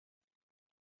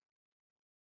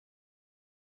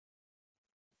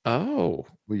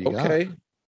 Okay. Got?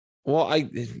 Well,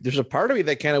 there's a part of me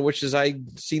that kind of wishes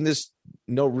I'd seen this,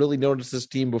 really noticed this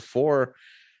team before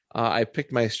I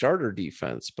picked my starter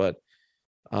defense, but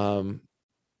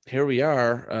here we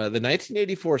are. The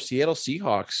 1984 Seattle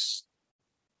Seahawks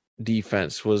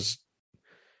defense was,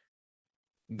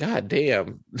 God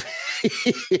damn,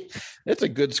 that's a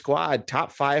good squad.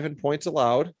 Top 5 in points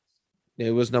allowed.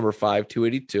 It was number 5,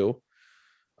 282.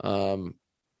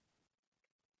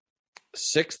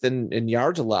 6th in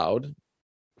yards allowed,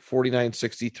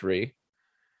 49-63.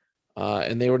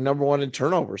 And they were number 1 in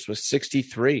turnovers with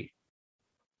 63.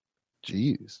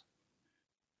 Jeez.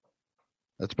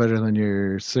 That's better than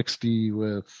your 60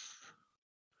 with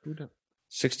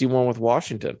 61 with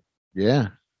Washington. Yeah.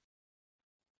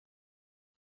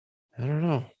 I don't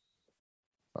know.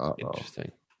 Uh-oh.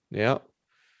 Interesting. Yeah.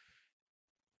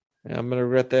 I'm going to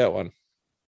regret that one.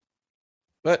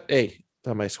 But, hey,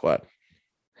 on my squad.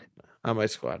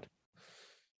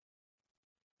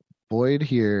 Boyd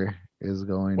here is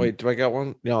going. Wait, do I got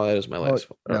one? No, that is my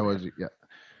last one. That was, yeah.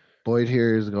 Boyd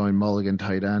here is going mulligan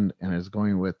tight end and is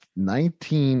going with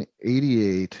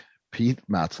 1988 Pete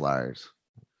Metzlers,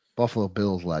 Buffalo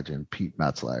Bills legend Pete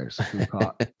Metzlers, who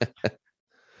caught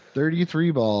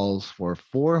 33 balls for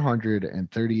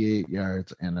 438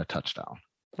 yards and a touchdown.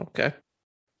 Okay.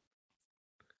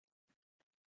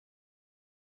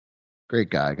 Great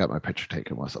guy. I got my picture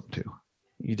taken with him too.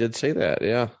 You did say that,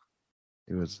 yeah.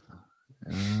 It was.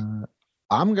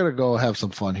 I'm gonna go have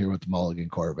some fun here with the mulligan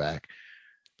quarterback.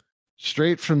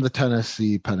 Straight from the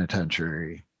Tennessee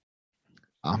Penitentiary.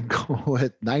 I'm going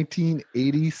with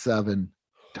 1987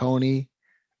 Tony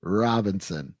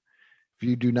Robinson. If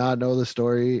you do not know the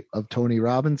story of Tony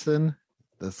Robinson,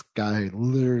 this guy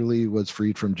literally was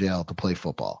freed from jail to play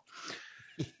football.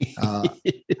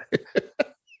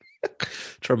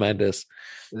 Tremendous.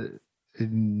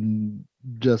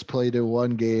 Just played in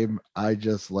one game. I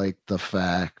just like the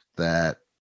fact that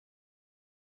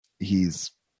he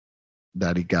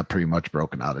got pretty much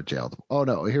broken out of jail. Oh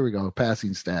no, here we go.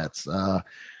 Passing stats.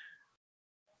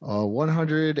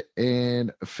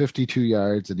 152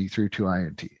 yards and he threw 2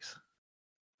 INTs.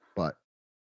 But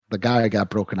the guy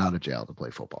got broken out of jail to play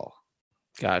football.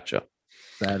 Gotcha.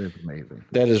 That is amazing.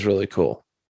 That is really cool.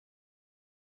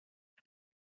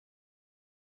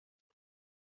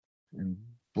 And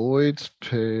Boyd's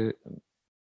pick.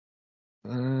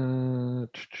 I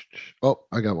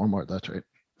got one more. That's right.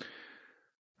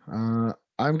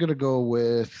 I'm going to go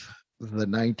with the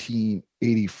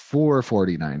 1984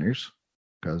 49ers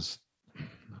because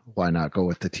why not go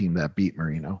with the team that beat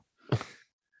Marino?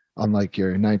 Unlike your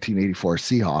 1984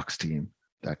 Seahawks team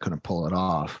that couldn't pull it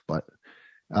off. But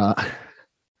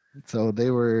so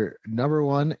they were number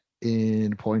one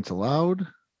in points allowed.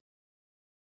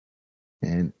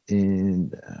 And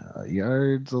in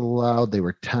yards allowed, they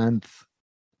were 10th.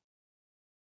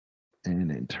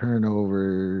 And in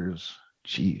turnovers,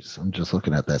 geez, I'm just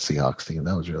looking at that Seahawks team.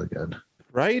 That was really good.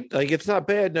 Right? Like, it's not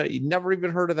bad. No, you never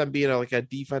even heard of them being like a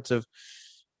defensive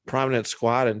prominent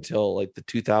squad until like the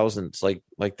 2000s,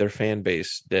 like their fan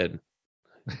base did.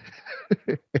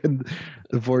 And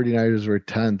the 49ers were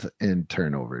 10th in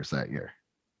turnovers that year.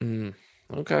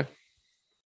 Okay.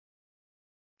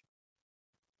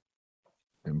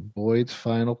 And Boyd's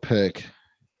final pick,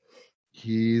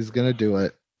 he's going to do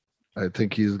it. I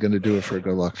think he's going to do it for a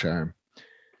good luck charm.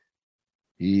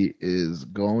 He is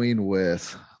going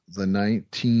with the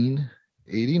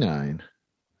 1989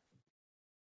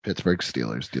 Pittsburgh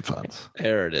Steelers defense.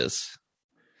 There it is.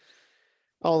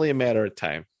 Only a matter of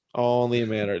time. Only a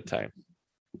matter of time.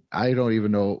 I don't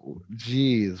even know.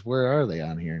 Geez, where are they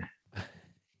on here?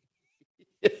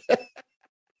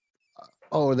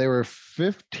 Oh, they were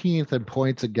 15th in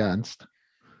points against.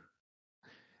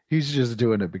 He's just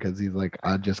doing it because he's like,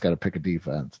 I just got to pick a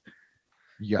defense.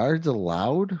 Yards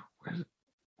allowed?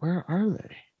 Where are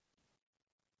they?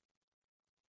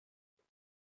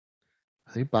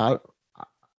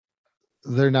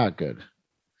 They're not good.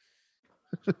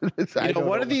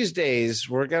 One of these days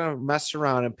we're gonna mess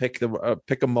around and pick a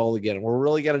mulligan. We're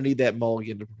really gonna need that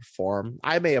mulligan to perform.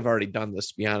 I may have already done this,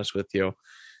 to be honest with you,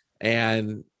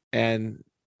 and then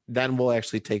we'll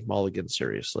actually take mulligan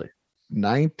seriously.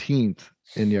 19th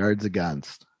in yards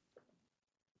against.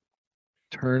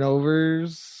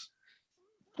 Turnovers,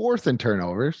 4th in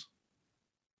turnovers.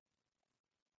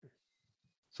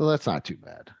 So that's not too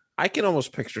bad. I can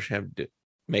almost picture him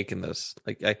making this.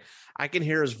 Like I can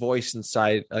hear his voice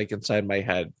inside my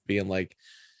head being like,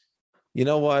 you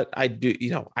know what? I do,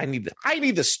 I need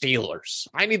the Steelers.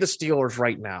 I need the Steelers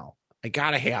right now. I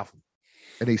gotta have them.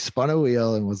 And he spun a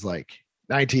wheel and was like,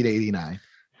 1989.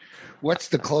 What's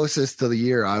the closest to the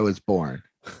year I was born?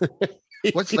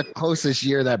 What's the closest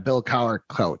year that Bill Cowher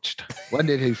coached? When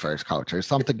did he first coach or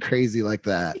something crazy like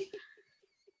that?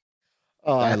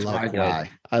 Oh, that's my guy.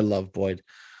 I love Boyd.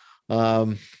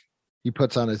 He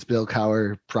puts on his Bill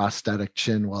Cowher prosthetic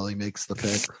chin while he makes the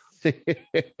pick.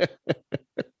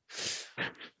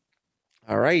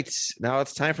 All right. Now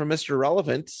it's time for Mr.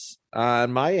 Relevant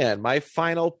on my end. My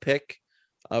final pick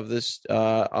of this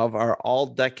of our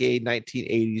all-decade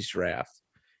 1980s draft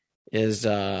is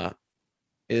the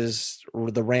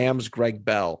Rams' Greg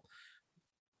Bell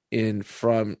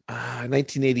from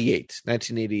 1988.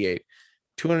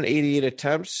 288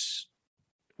 attempts,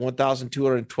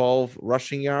 1,212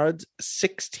 rushing yards,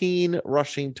 16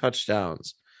 rushing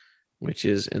touchdowns, which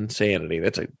is insanity.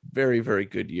 That's a very, very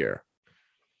good year.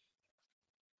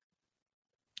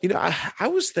 I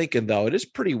was thinking, though, it is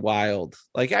pretty wild.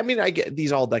 Like, I mean, I get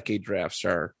these all-decade drafts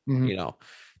are,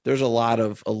 there's a lot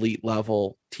of elite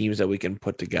level teams that we can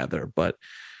put together, but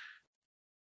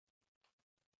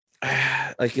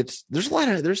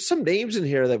there's some names in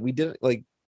here that we didn't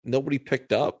nobody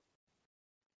picked up.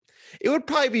 It would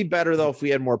probably be better though if we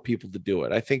had more people to do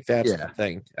it. I think that's the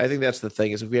thing. I think that's the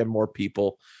thing is if we had more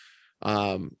people,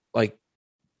 right?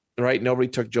 Nobody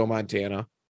took Joe Montana.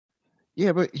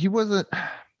 Yeah, but he wasn't.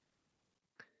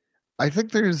 I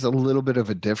think there's a little bit of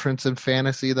a difference in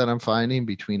fantasy that I'm finding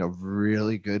between a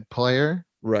really good player,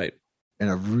 right, and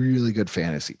a really good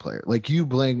fantasy player. Like you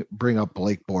bring up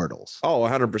Blake Bortles. Oh,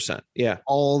 100%. Yeah.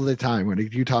 All the time when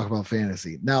you talk about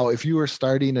fantasy. Now, if you were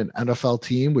starting an NFL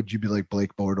team, would you be like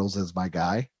Blake Bortles is my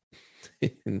guy?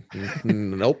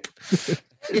 Nope.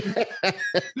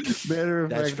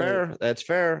 That's fair. That's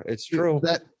fair. It's true.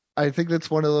 I think that's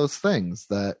one of those things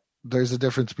that there's a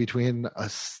difference between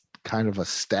a kind of a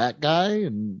stat guy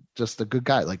and just a good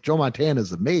guy. Like Joe Montana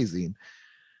is amazing,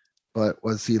 but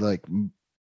was he like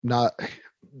not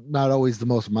always the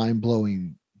most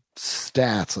mind-blowing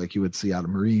stats like you would see out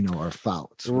of Marino or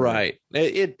Fouts? Right.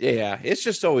 It's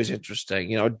just always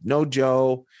interesting. No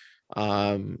Joe.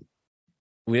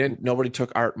 Nobody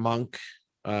took Art Monk,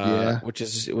 which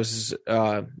was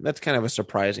that's kind of a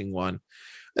surprising one.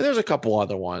 And there's a couple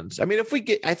other ones. I mean, if we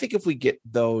get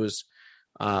those,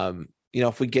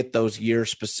 if we get those years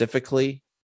specifically,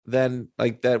 then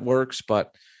like that works.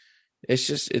 But it's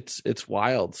just it's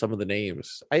wild. Some of the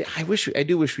names. I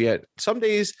do wish we had. Some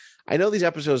days I know these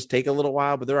episodes take a little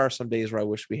while, but there are some days where I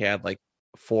wish we had like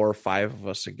 4 or 5 of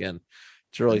us again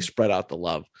to really spread out the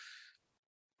love.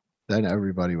 Then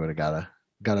everybody would have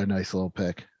got a nice little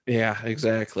pick. Yeah,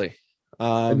 exactly.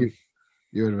 And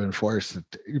you would have been forced.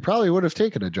 You probably would have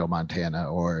taken a Joe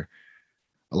Montana or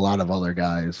a lot of other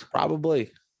guys.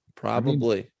 Probably.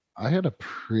 I had a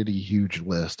pretty huge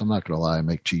list. I'm not going to lie. I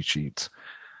make cheat sheets.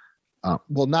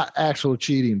 Well, not actual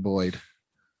cheating, Boyd.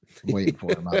 I'm waiting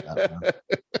for him on that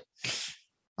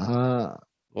one.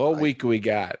 What week we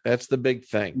got? That's the big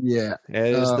thing. Yeah. That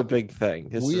is the big thing.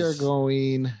 We are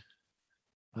going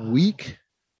week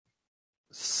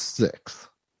 6.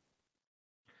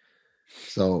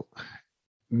 So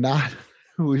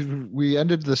we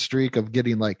ended the streak of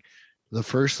getting like the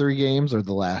first 3 games or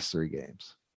the last 3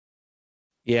 games.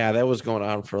 Yeah, that was going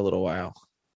on for a little while.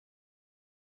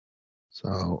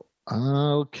 So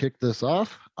I'll kick this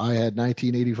off. I had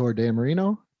 1984 Dan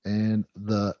Marino, and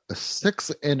the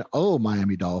 6-0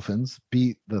 Miami Dolphins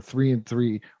beat the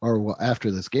 3-3, or well,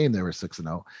 after this game they were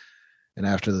 6-0, and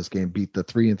after this game beat the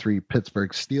 3-3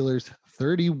 Pittsburgh Steelers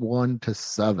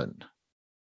 31-7.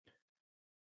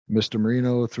 Mr.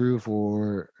 Marino threw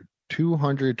for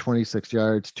 226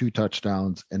 yards, 2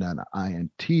 touchdowns, and an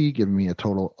INT, giving me a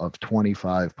total of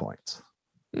 25 points.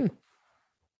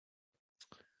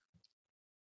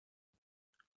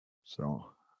 So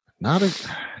not as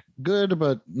good,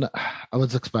 but I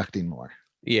was expecting more.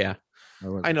 Yeah,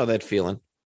 I know that feeling.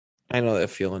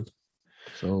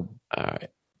 So, all right.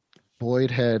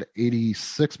 Boyd had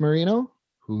 86 Marino,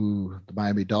 who the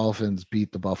Miami Dolphins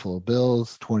beat the Buffalo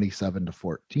Bills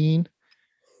 27-14.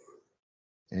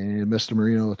 And Mr.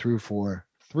 Marino threw for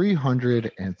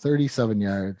 337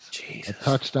 yards, a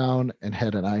touchdown, and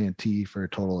had an INT for a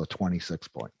total of 26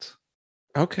 points.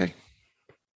 Okay.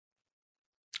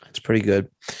 That's pretty good.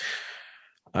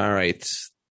 All right.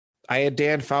 I had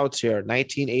Dan Fouts here,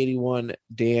 1981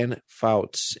 Dan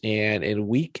Fouts. And in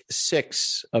week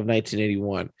 6 of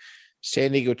 1981,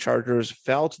 San Diego Chargers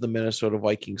fell to the Minnesota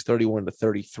Vikings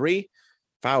 31-33.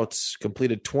 Fouts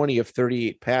completed 20 of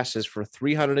 38 passes for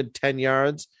 310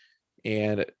 yards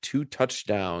and 2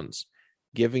 touchdowns,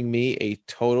 giving me a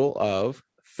total of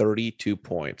 32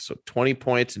 points. So 20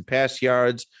 points in pass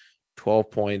yards, 12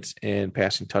 points in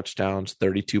passing touchdowns,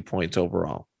 32 points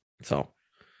overall. So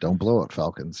don't blow it,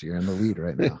 Falcons. You're in the lead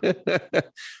right now.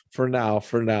 For now.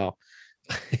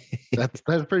 That's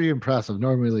pretty impressive.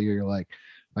 Normally you're like,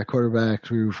 my quarterback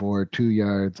threw for 2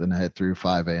 yards and I threw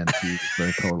 5 ANTs for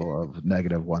a total of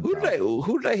 -1.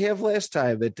 Who did I have last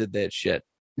time that did that shit?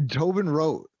 Tobin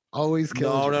Rote always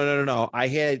kills. No.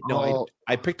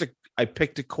 I picked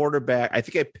a quarterback. I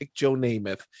think I picked Joe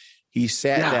Namath. He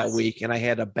sat that week, and I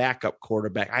had a backup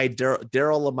quarterback. I had Daryl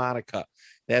LaMonica.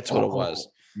 That's what it was.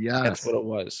 Yeah, that's what it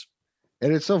was.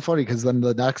 And it's so funny because then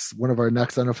one of our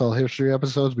next NFL history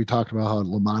episodes, we talked about how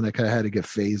LaMonica had to get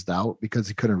phased out because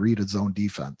he couldn't read his own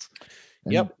defense.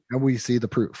 And we see the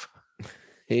proof.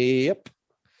 Yep.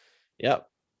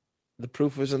 The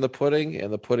proof was in the pudding,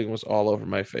 and the pudding was all over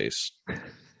my face.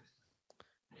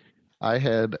 I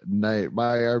had my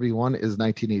RB1 is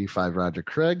 1985 Roger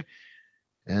Craig.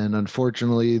 And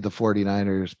unfortunately, the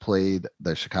 49ers played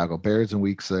the Chicago Bears in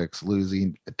week 6,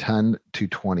 losing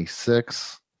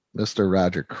 10-26. Mr.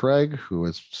 Roger Craig, who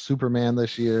was Superman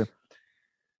this year,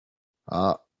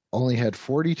 only had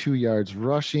 42 yards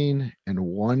rushing and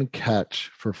 1 catch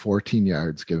for 14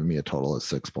 yards, giving me a total of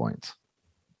 6 points.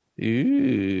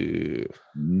 Ooh.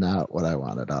 Not what I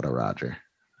wanted out of Roger.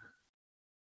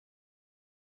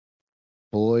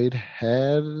 Boyd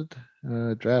had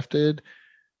drafted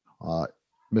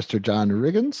Mr. John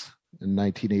Riggins in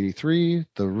 1983.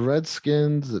 The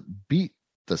Redskins beat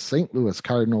the St. Louis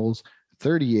Cardinals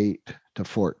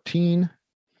 38-14.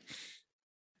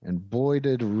 And boy,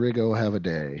 did Riggo have a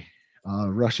day,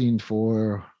 rushing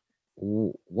for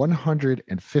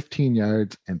 115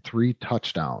 yards and 3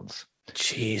 touchdowns.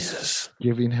 Jesus.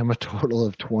 Giving him a total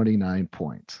of 29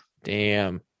 points.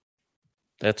 Damn.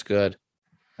 That's good.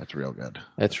 That's real good.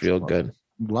 That's real good.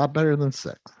 A lot better than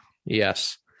 6.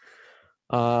 Yes.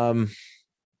 All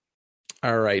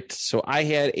right. So I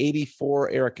had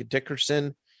 84 Eric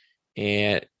Dickerson,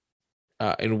 and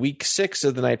in week 6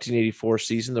 of the 1984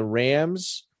 season, the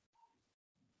Rams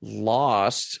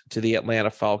lost to the Atlanta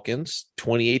Falcons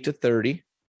 28-30.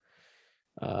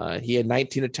 He had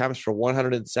 19 attempts for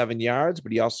 107 yards,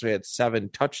 but he also had 7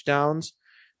 touchdowns.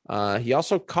 He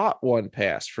also caught 1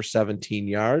 pass for 17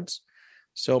 yards.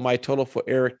 So my total for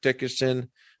Eric Dickerson,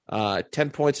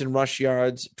 10 points in rush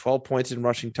yards, 12 points in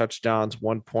rushing touchdowns,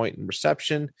 1 point in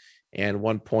reception, and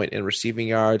 1 point in receiving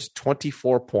yards,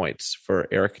 24 points for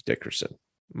Eric Dickerson.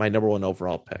 My number 1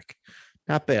 overall pick.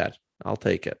 Not bad. I'll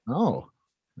take it. Oh,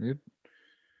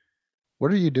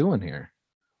 what are you doing here?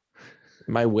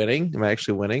 Am I winning? Am I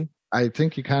actually winning? I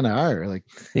think you kind of are. Like,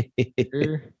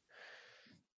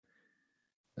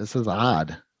 this is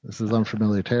odd. This is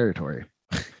unfamiliar territory.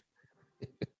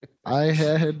 I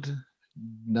had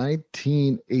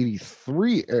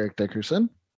 1983 Eric Dickerson,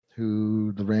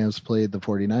 who the Rams played the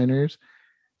 49ers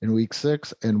in week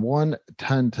 6 and won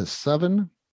 10-7.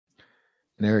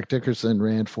 And Eric Dickerson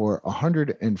ran for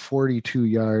 142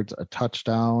 yards, a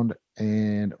touchdown,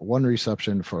 and 1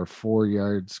 reception for 4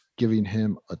 yards, giving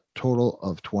him a total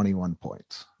of 21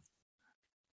 points.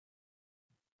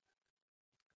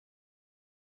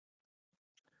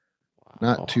 Wow.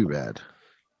 Not too bad.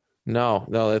 No,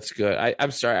 that's good.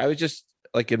 I'm sorry. I was just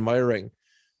like admiring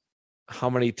how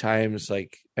many times,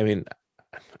 like, I mean,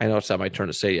 I know it's not my turn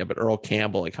to say it, but Earl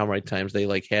Campbell, like how many times they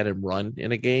like had him run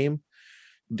in a game.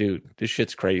 Dude, this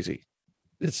shit's crazy.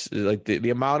 It's like the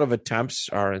amount of attempts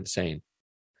are insane.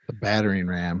 The battering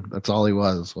ram. That's all he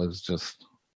was just.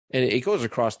 And it goes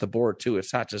across the board too.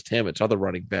 It's not just him. It's other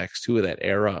running backs too of that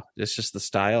era. It's just the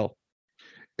style.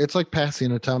 It's like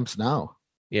passing attempts now.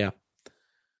 Yeah.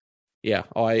 Yeah.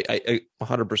 Oh, I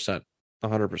 100%.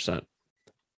 100%.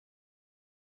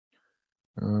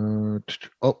 I'm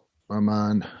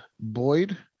on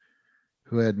Boyd,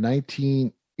 who had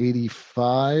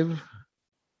 1985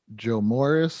 Joe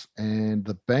Morris, and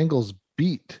the Bengals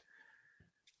beat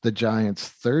the Giants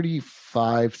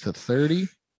 35-30.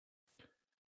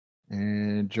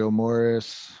 And Joe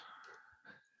Morris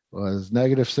was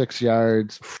 -6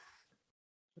 yards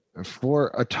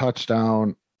for a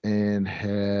touchdown and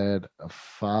had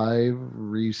 5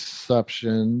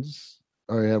 receptions.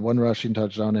 Or he had 1 rushing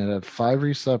touchdown and had 5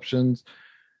 receptions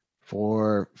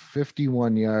for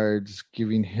 51 yards,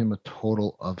 giving him a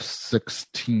total of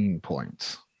 16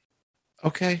 points.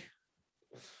 Okay.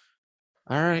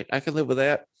 All right. I can live with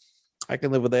that.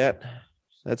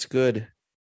 That's good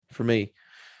for me.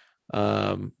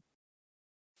 All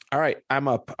right. I'm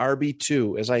up.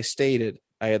 RB2. As I stated,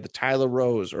 I had the Tyler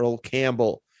Rose, Earl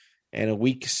Campbell, and in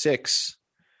week 6,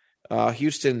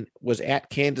 Houston was at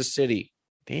Kansas City.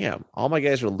 Damn, all my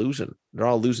guys are losing. They're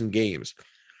all losing games.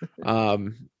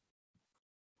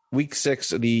 Week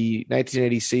 6 of the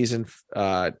 1980 season,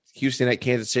 Houston at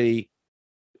Kansas City.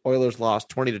 Oilers lost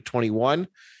 20-21.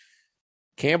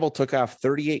 Campbell took off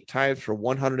 38 times for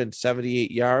 178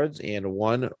 yards and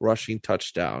 1 rushing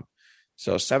touchdown.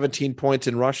 So 17 points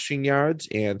in rushing yards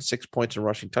and 6 points in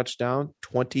rushing touchdown,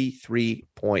 23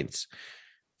 points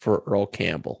for Earl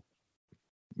Campbell.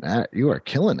 Matt, you are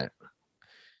killing it.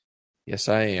 Yes,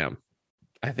 I am.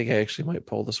 I think I actually might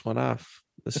pull this one off.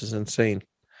 This is insane.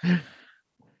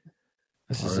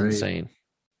 This is insane.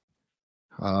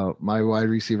 My wide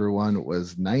receiver one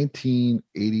was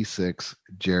 1986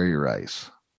 Jerry Rice.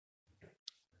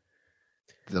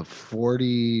 The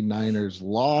 49ers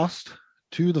lost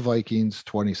to the Vikings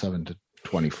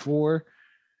 27-24.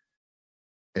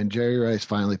 And Jerry Rice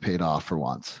finally paid off for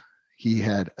once. He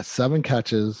had 7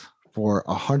 catches for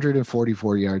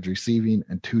 144 yards receiving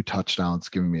and 2 touchdowns,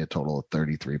 giving me a total of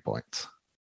 33 points.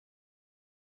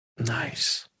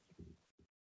 Nice.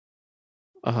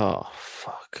 Oh,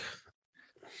 fuck.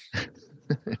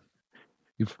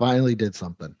 You finally did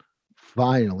something.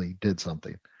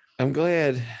 I'm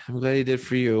glad he did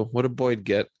for you. What did Boyd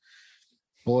get?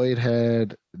 Boyd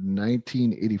had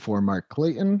 1984 Mark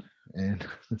Clayton, and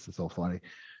this is so funny.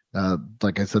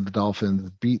 Like I said, the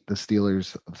Dolphins beat the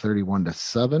Steelers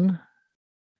 31-7.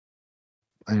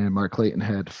 And Mark Clayton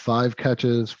had 5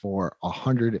 catches for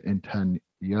 110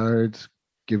 yards,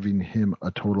 giving him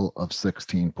a total of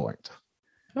 16 points.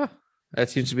 Huh. That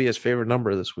seems to be his favorite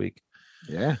number this week.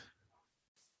 Yeah.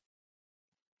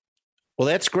 Well,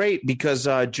 that's great because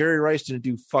Jerry Rice didn't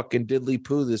do fucking diddly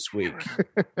poo this week.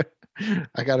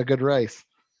 I got a good Rice.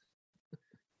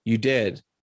 You did.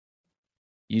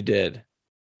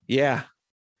 Yeah.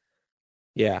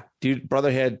 Dude,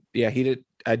 brother had, he did.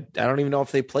 I don't even know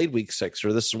if they played week 6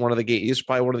 or this is one of the games. This is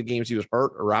probably one of the games he was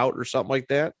hurt or out or something like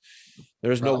that.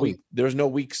 There was no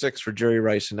week 6 for Jerry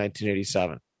Rice in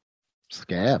 1987.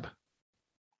 Scab.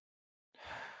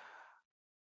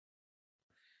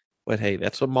 But hey,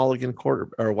 that's what mulligan quarter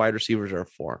or wide receivers are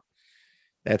for.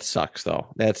 That sucks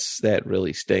though. That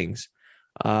really stings.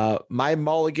 My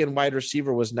mulligan wide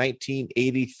receiver was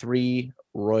 1983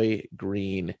 Roy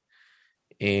Green.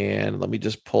 And let me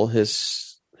just pull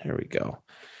his. There we go.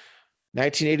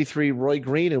 1983 Roy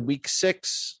Green in week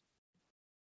 6.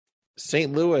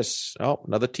 St. Louis. Oh,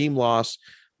 another team loss.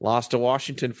 Lost to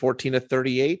Washington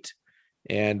 14-38.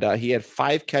 And he had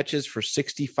 5 catches for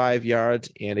 65 yards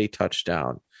and a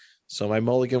touchdown. So my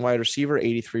mulligan wide receiver,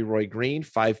 83 Roy Green,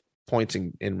 5 points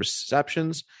in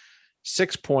receptions,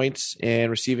 6 points in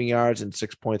receiving yards, and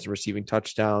 6 points in receiving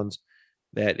touchdowns.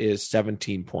 That is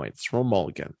 17 points from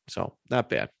Mulligan. So not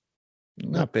bad.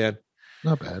 Not bad.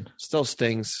 Not bad. Still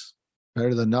stings.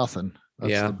 Better than nothing.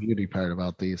 That's Yeah. the beauty part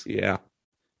about these. Yeah.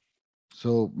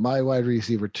 So my wide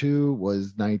receiver 2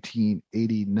 was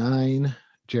 1989,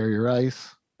 Jerry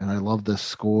Rice. And I love this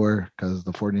score because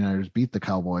the 49ers beat the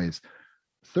Cowboys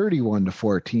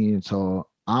 31-14. So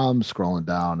I'm scrolling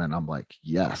down and I'm like,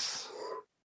 yes,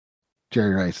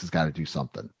 Jerry Rice has got to do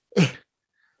something.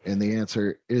 And the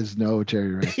answer is no,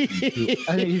 Jerry Rice didn't do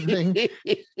anything.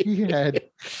 He had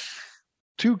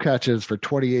 2 catches for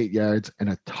 28 yards and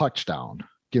a touchdown,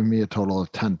 giving me a total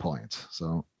of 10 points.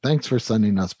 So thanks for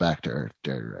sending us back to earth,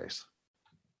 Jerry Rice.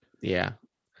 Yeah.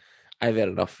 I've had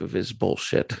enough of his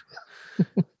bullshit.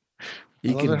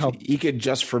 He could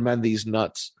just ferment these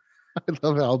nuts. I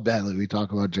love how badly we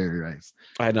talk about Jerry Rice.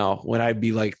 I know. When I'd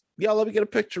be like, yeah, let me get a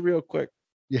picture real quick.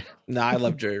 Yeah. No, I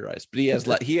love Jerry Rice, but he has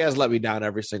let me down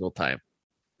every single time.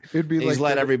 It'd be He's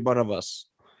let every one of us.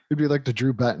 It'd be like the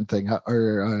Drew Benton thing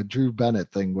or Drew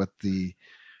Bennett thing with the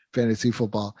fantasy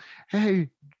football.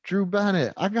 Hey, Drew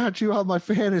Bennett, I got you on my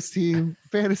fantasy team,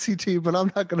 but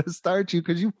I'm not going to start you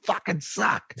because you fucking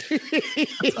suck.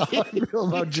 That's how I feel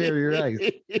about Jerry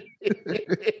Rice.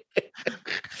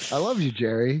 I love you,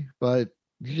 Jerry, but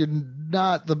you're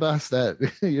not the best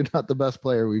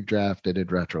player we've drafted in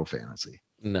retro fantasy.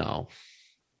 No.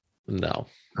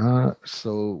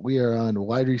 So we are on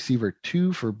wide receiver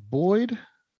 2 for Boyd.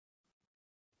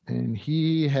 And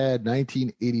he had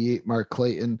 1988 Mark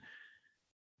Clayton.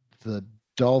 The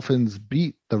Dolphins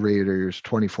beat the Raiders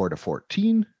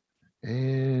 24-14.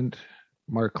 And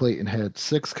Mark Clayton had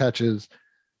 6 catches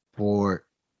for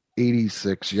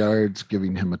 86 yards,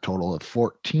 giving him a total of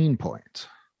 14 points.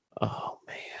 Oh,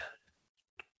 man.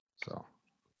 So.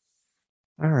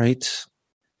 All right.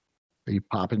 Are you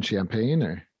popping champagne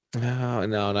or? No,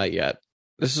 not yet.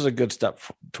 This is a good step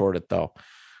toward it, though.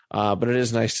 But it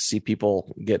is nice to see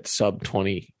people get sub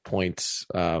 20 points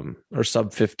or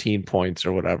sub 15 points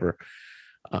or whatever.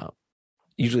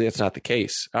 Usually that's not the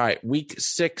case. All right. Week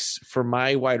 6 for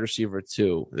my wide receiver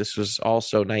 2. This was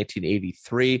also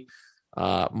 1983.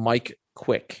 Mike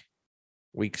Quick,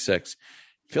 week 6.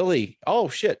 Philly. Oh,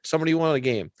 shit. Somebody won a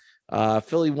game.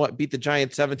 Philly beat the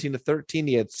Giants 17-13.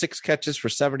 He had 6 catches for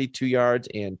 72 yards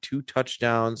and 2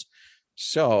 touchdowns.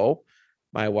 So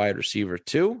my wide receiver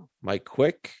 2, Mike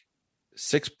Quick,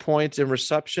 6 points in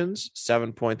receptions,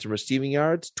 7 points in receiving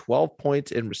yards, 12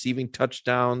 points in receiving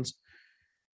touchdowns,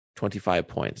 25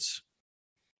 points.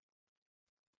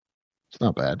 It's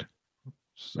not bad.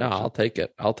 No, I'll take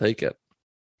it. All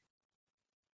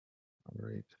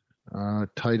right.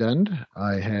 Tight end.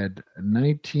 I had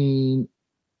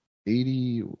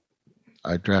 1980.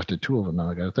 I drafted 2 of them now.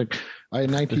 I got to think. I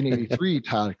had 1983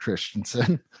 Todd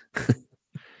Christensen.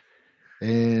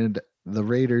 And the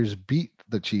Raiders beat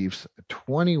the Chiefs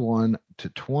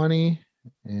 21-20.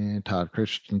 And Todd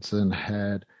Christensen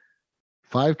had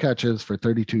 5 catches for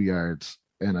 32 yards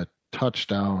and a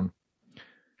touchdown,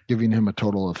 giving him a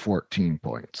total of 14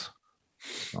 points.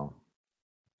 So,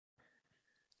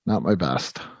 not my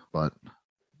best, but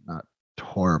not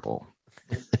horrible.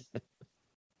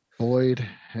 Boyd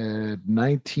had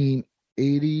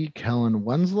 1980 Kellen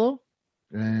Winslow.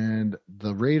 And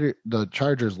the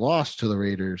Chargers lost to the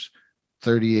Raiders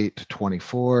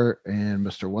 38-24. And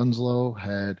Mr. Winslow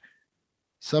had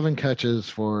 7 catches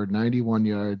for 91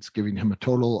 yards, giving him a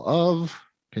total of,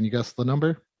 can you guess the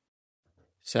number?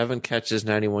 7 catches,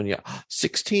 91 yards.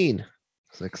 16.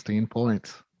 16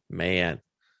 points. Man,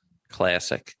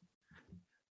 classic.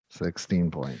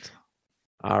 16 points.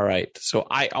 All right. So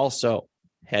I also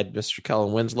had Mr.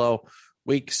 Kellen Winslow,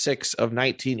 week 6 of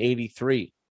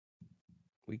 1983.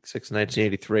 Week 6,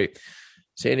 1983.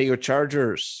 San Diego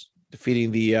Chargers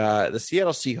defeating the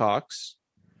Seattle Seahawks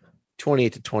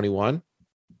 28-21.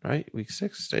 Right? Week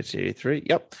 6, 1983.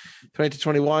 Yep.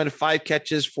 20-21, 5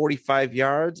 catches, 45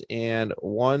 yards, and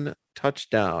 1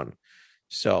 touchdown.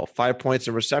 So 5 points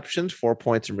in receptions, 4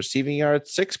 points in receiving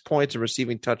yards, 6 points in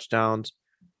receiving touchdowns,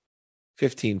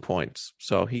 15 points.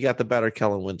 So he got the better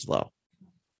Kellen Winslow.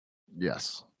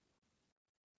 Yes.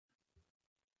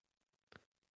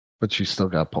 But you still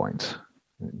got points.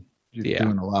 You're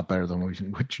doing a lot better than what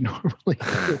you normally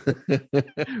do,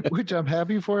 which I'm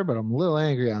happy for, but I'm a little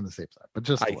angry on the safe side. But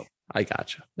just I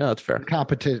got you. No, that's fair.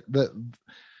 The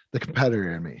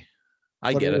competitor in me.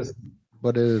 I get it.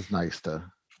 But it is nice to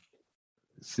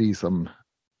see some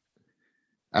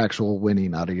actual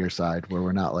winning out of your side where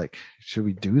we're not like, should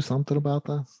we do something about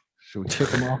this? Should we kick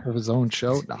him off of his own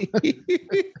show?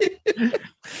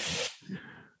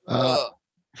 No.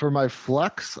 For my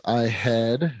flex, I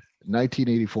had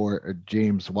 1984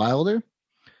 James Wilder.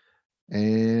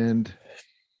 And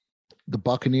the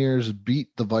Buccaneers beat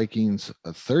the Vikings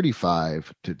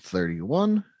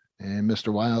 35-31. And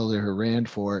Mr. Wilder ran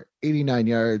for 89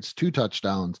 yards, 2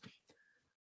 touchdowns.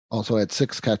 Also had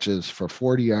 6 catches for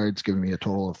 40 yards, giving me a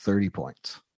total of 30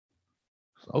 points.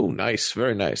 So, Oh, nice.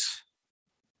 Very nice.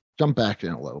 jump back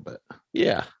in a little bit.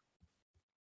 Yeah.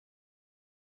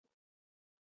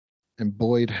 And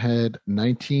Boyd had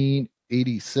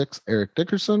 1986 Eric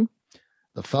Dickerson.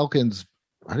 The Falcons,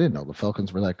 I didn't know the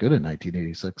Falcons were that good in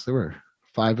 1986. They were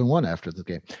 5-1 after the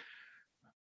game.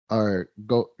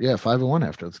 5-1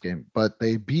 after this game. But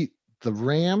they beat the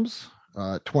Rams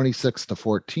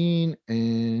 26-14,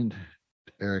 and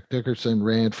Eric Dickerson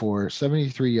ran for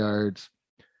 73 yards,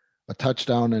 a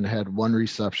touchdown, and had 1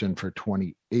 reception for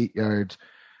 28 yards,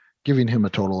 giving him a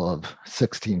total of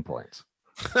 16 points.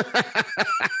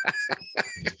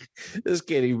 This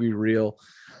can't even be real.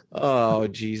 Oh,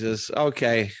 Jesus.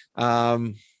 Okay.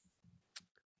 All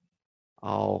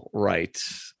right.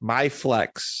 My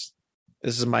flex.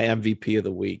 This is my MVP of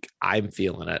the week. I'm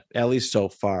feeling it, at least so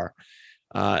far.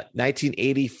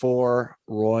 1984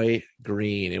 Roy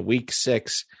Green. In week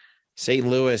 6, St.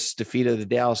 Louis defeated the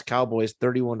Dallas Cowboys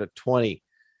 31-20.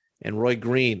 And Roy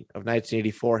Green of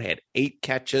 1984 had 8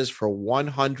 catches for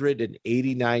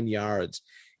 189 yards.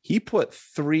 He put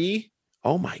 3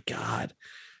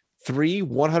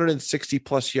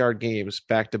 160-plus yard games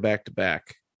back to back to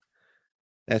back.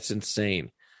 That's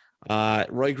insane.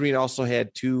 Roy Green also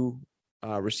had 2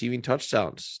 receiving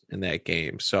touchdowns in that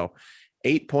game. So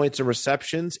 8 points in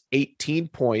receptions, 18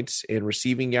 points in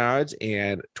receiving yards,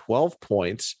 and 12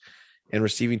 points in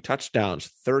receiving touchdowns.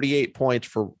 38 points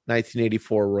for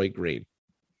 1984 Roy Green.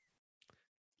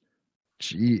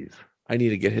 Jeez. I need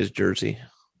to get his jersey.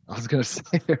 I was going to say,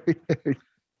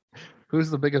 who's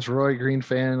the biggest Roy Green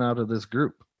fan out of this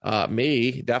group?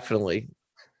 Me, definitely.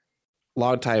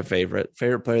 Longtime favorite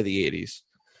player of the 80s.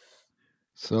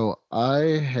 So I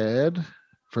had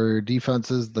for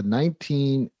defenses the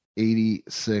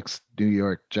 1986 New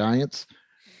York Giants,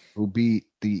 who beat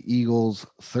the Eagles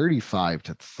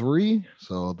 35-3.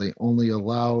 So they only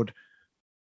allowed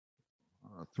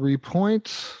 3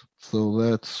 points. So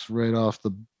that's right off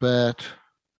the bat,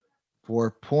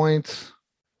 4 points.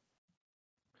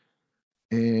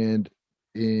 And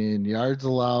in yards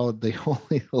allowed, they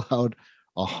only allowed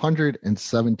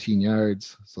 117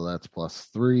 yards. So that's plus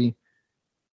 3.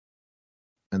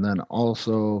 And then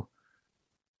also,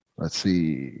 let's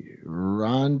see,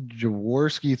 Ron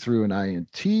Jaworski threw an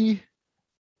INT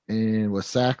and was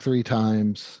sacked 3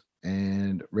 times,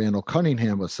 and Randall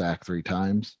Cunningham was sacked 3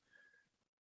 times.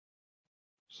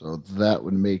 So that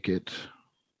would make it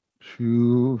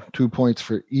 2 points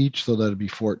for each, so that would be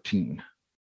 14.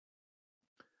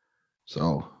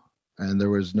 So, and there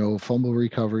was no fumble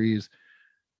recoveries.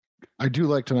 I do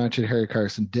like to mention Harry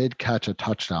Carson did catch a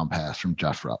touchdown pass from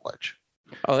Jeff Rutledge.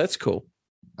 Oh, that's cool.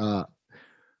 But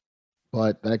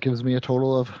that gives me a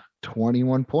total of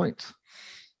 21 points.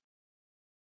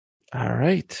 All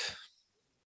right.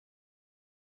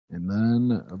 And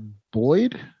then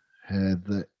Boyd had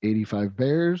the 85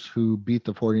 Bears, who beat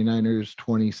the 49ers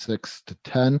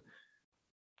 26-10.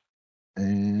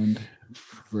 And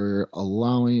for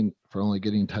only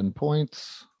getting 10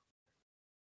 points,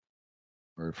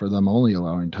 or for them only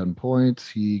allowing 10 points,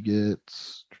 he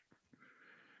gets,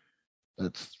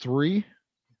 that's 3.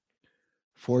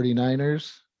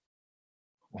 49ers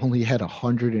only had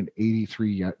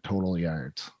 183 total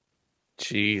yards.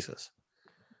 Jesus.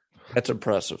 That's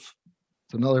impressive.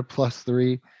 It's another plus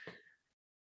 3.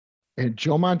 And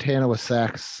Joe Montana was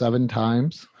sacked 7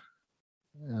 times.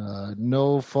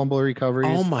 No fumble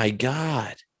recoveries. Oh, my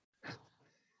God.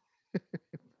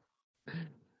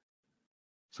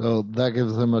 So that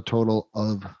gives him a total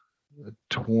of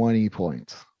 20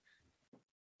 points.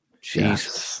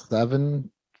 Jesus. Yeah,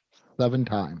 7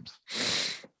 times.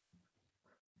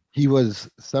 He was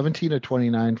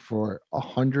 17-29 for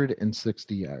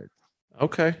 160 yards.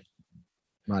 Okay.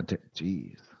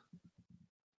 Jeez.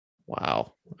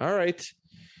 Wow. All right.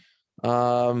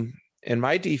 In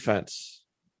my defense,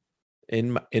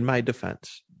 on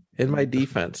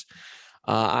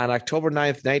October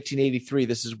 9th, 1983,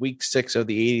 this is week 6 of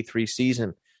the 83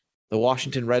 season, the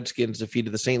Washington Redskins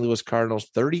defeated the St. Louis Cardinals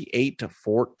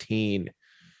 38-14.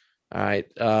 All right.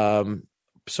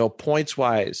 So points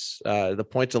wise, the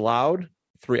points allowed,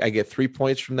 3. I get 3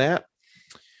 points from that.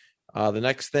 The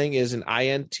next thing is an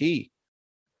INT.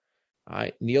 All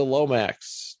right. Neil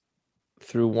Lomax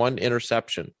threw 1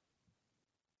 interception.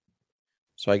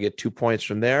 So I get 2 points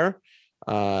from there.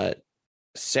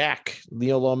 Sack.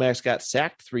 Neil Lomax got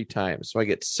sacked 3 times. So I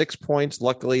get 6 points.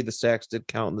 Luckily, the sacks did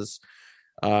count in this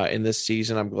in this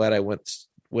season. I'm glad I went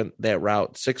that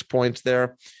route. 6 points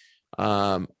there.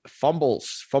 Fumble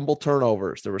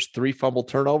turnovers. There was 3 fumble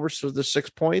turnovers for the 6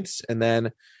 points, and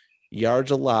then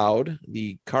yards allowed.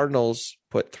 The Cardinals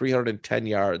put 310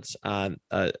 yards on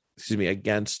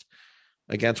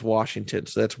against Washington.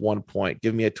 So that's 1 point.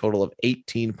 Give me a total of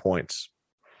 18 points.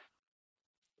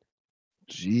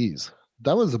 Jeez.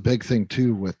 That was a big thing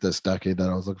too with this decade that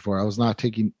I was looking for. I was not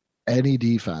taking any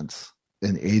defense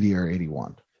in 80 or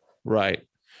 81. Right.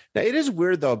 Now it is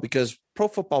weird though, because Pro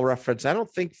Football Reference, I don't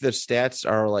think the stats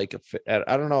are like,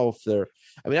 I don't know if they're,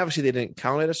 I mean, obviously they didn't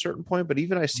count at a certain point, but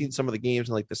even I've seen some of the games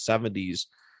in like the 70s,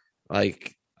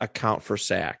 like account for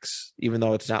sacks, even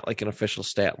though it's not like an official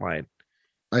stat line.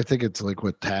 I think it's like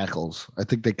with tackles. I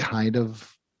think they kind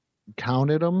of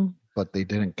counted them, but they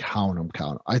didn't count them.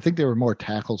 I think there were more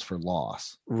tackles for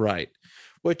loss. Right.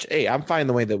 Which, hey, I'm fine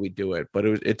the way that we do it, but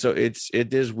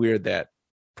it is weird that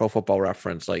Pro Football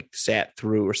Reference like sat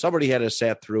through, or somebody had to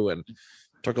sat through and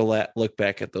took a look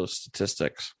back at those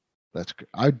statistics. That's good.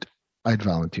 I'd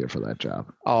volunteer for that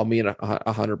job. Oh, me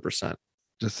 100%.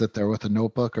 Just sit there with a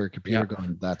notebook or a computer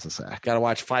going, that's a sack. Got to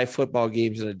watch 5 football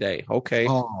games in a day. Okay.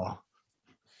 Oh,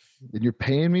 and you're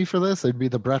paying me for this? It'd be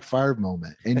the Brett Favre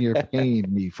moment. And you're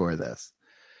paying me for this.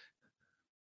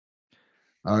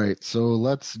 All right. So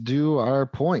let's do our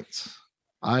points.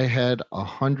 I had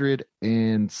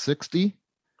 160.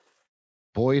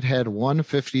 Boyd had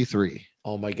 153.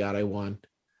 Oh my God, I won.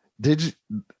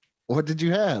 What did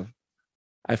you have?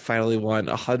 I finally won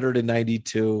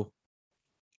 192.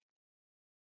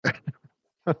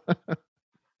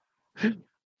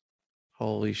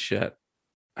 Holy shit.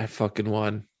 I fucking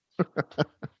won.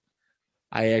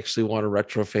 I actually won a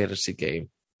retro fantasy game.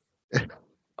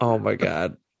 Oh my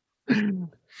God. You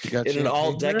got in an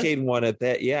all-decade one at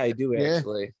that. Yeah, I do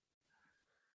actually. Yeah.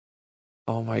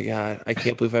 Oh my God. I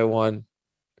can't believe I won.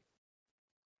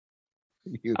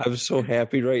 I'm so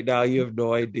happy right now. You have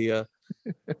no idea.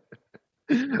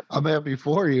 I'm happy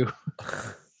for you.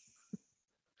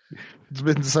 It's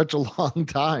been such a long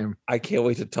time. I can't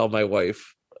wait to tell my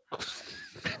wife.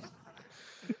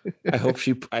 I hope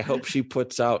she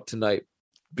puts out tonight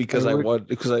because I won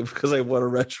a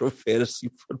retro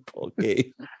fantasy football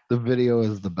game. The video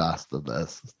is the best of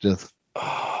this. It's just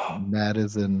Matt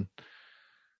is in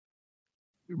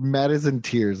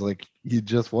tears. Like he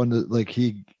just wanted, like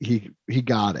he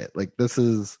got it. Like this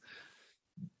is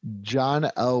John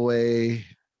Elway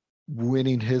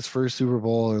winning his first Super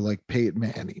Bowl, or like Peyton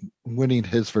Manning winning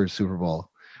his first Super Bowl.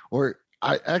 Or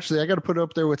I got to put it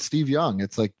up there with Steve Young.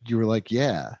 It's like you were like,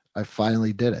 yeah, I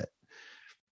finally did it.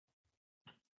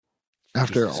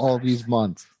 After all these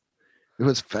months. It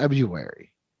was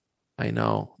February. I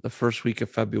know. The first week of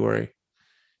February.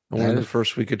 And we're in the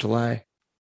first week of July.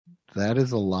 That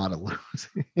is a lot of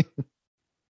losing.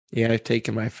 Yeah, I've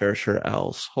taken my fair share of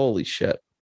L's. Holy shit.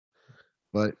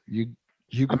 But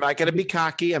I'm not going to be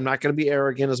cocky. I'm not going to be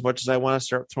arrogant as much as I want to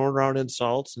start throwing around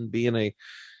insults and being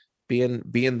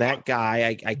that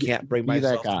guy. I can't bring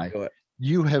myself to do it.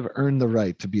 You have earned the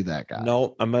right to be that guy.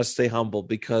 No, I must stay humble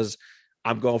because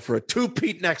I'm going for a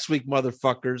 2-peat next week,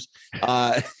 motherfuckers.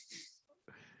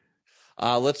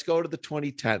 Let's go to the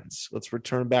 2010s. Let's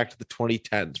return back to the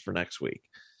 2010s for next week.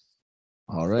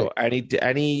 All right. So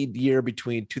any year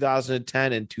between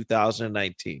 2010 and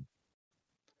 2019.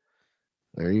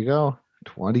 There you go.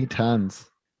 2010s.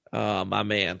 My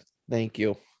man. Thank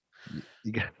you.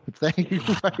 Thank you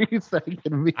for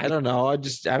thanking me. I don't know. I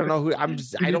don't know who I'm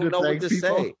just, I don't know what to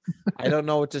say. I don't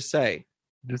know what to say.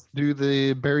 Just do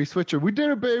the Barry Switzer. We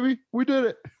did it, baby. We did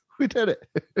it. We did it.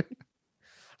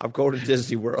 I'm going to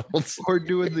Disney World. Or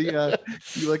doing the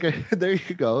there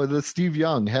you go. The Steve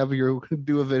Young. Have your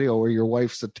do a video where your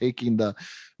wife's taking the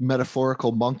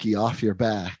metaphorical monkey off your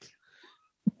back.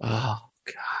 Oh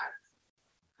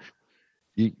God.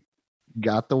 You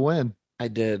got the win. I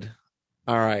did.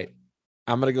 All right.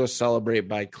 I'm gonna go celebrate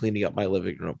by cleaning up my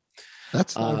living room.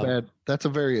 That's not bad. That's a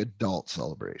very adult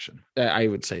celebration. I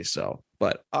would say so.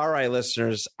 But all right,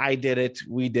 listeners, I did it.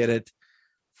 We did it.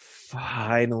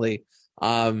 Finally.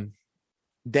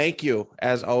 Thank you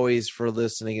as always for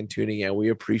listening and tuning in. We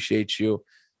appreciate you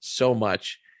so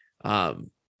much. Next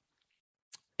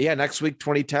week,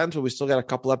 2010s, but we still got a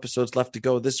couple episodes left to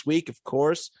go this week, of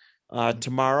course.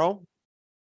 Tomorrow,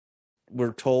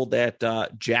 we're told that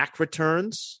Jack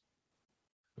returns.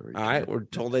 All right, we're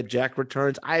told that Jack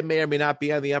returns. I may or may not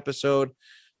be on the episode.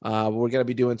 We're going to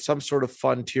be doing some sort of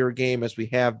fun tier game as we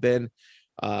have been.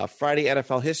 Friday,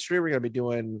 NFL history. We're going to be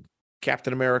doing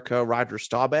Captain America, Roger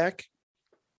Staubach.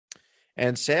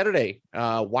 And Saturday,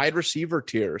 wide receiver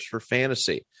tiers for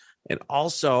fantasy. And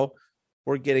also,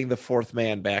 we're getting the fourth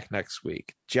man back next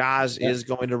week. Jaws is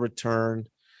going to return,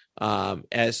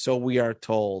 as so we are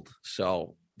told.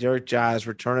 So Derek Jaws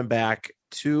returning back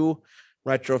to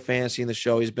Retro Fantasy in the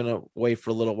show. He's been away for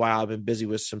a little while. I've been busy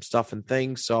with some stuff and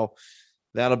things, so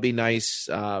that'll be nice.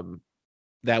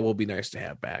 That will be nice to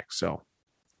have back. So,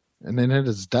 and then in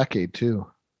his decade too,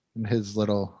 in his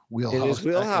little wheelhouse. In his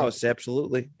wheelhouse,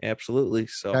 absolutely.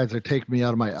 So, guys are taking me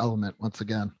out of my element once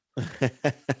again.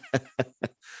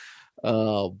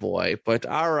 Oh boy. But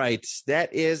all right,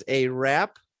 that is a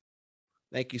wrap.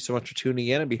 Thank you so much for tuning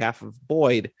in on behalf of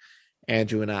Boyd,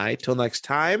 Andrew, and I. Till next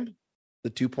time, the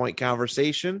 2 Point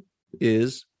Conversation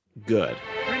is good.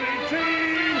 319,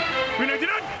 399,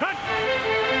 hunt!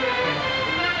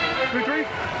 3-3.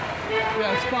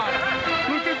 Yeah, spot.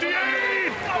 Blue 50.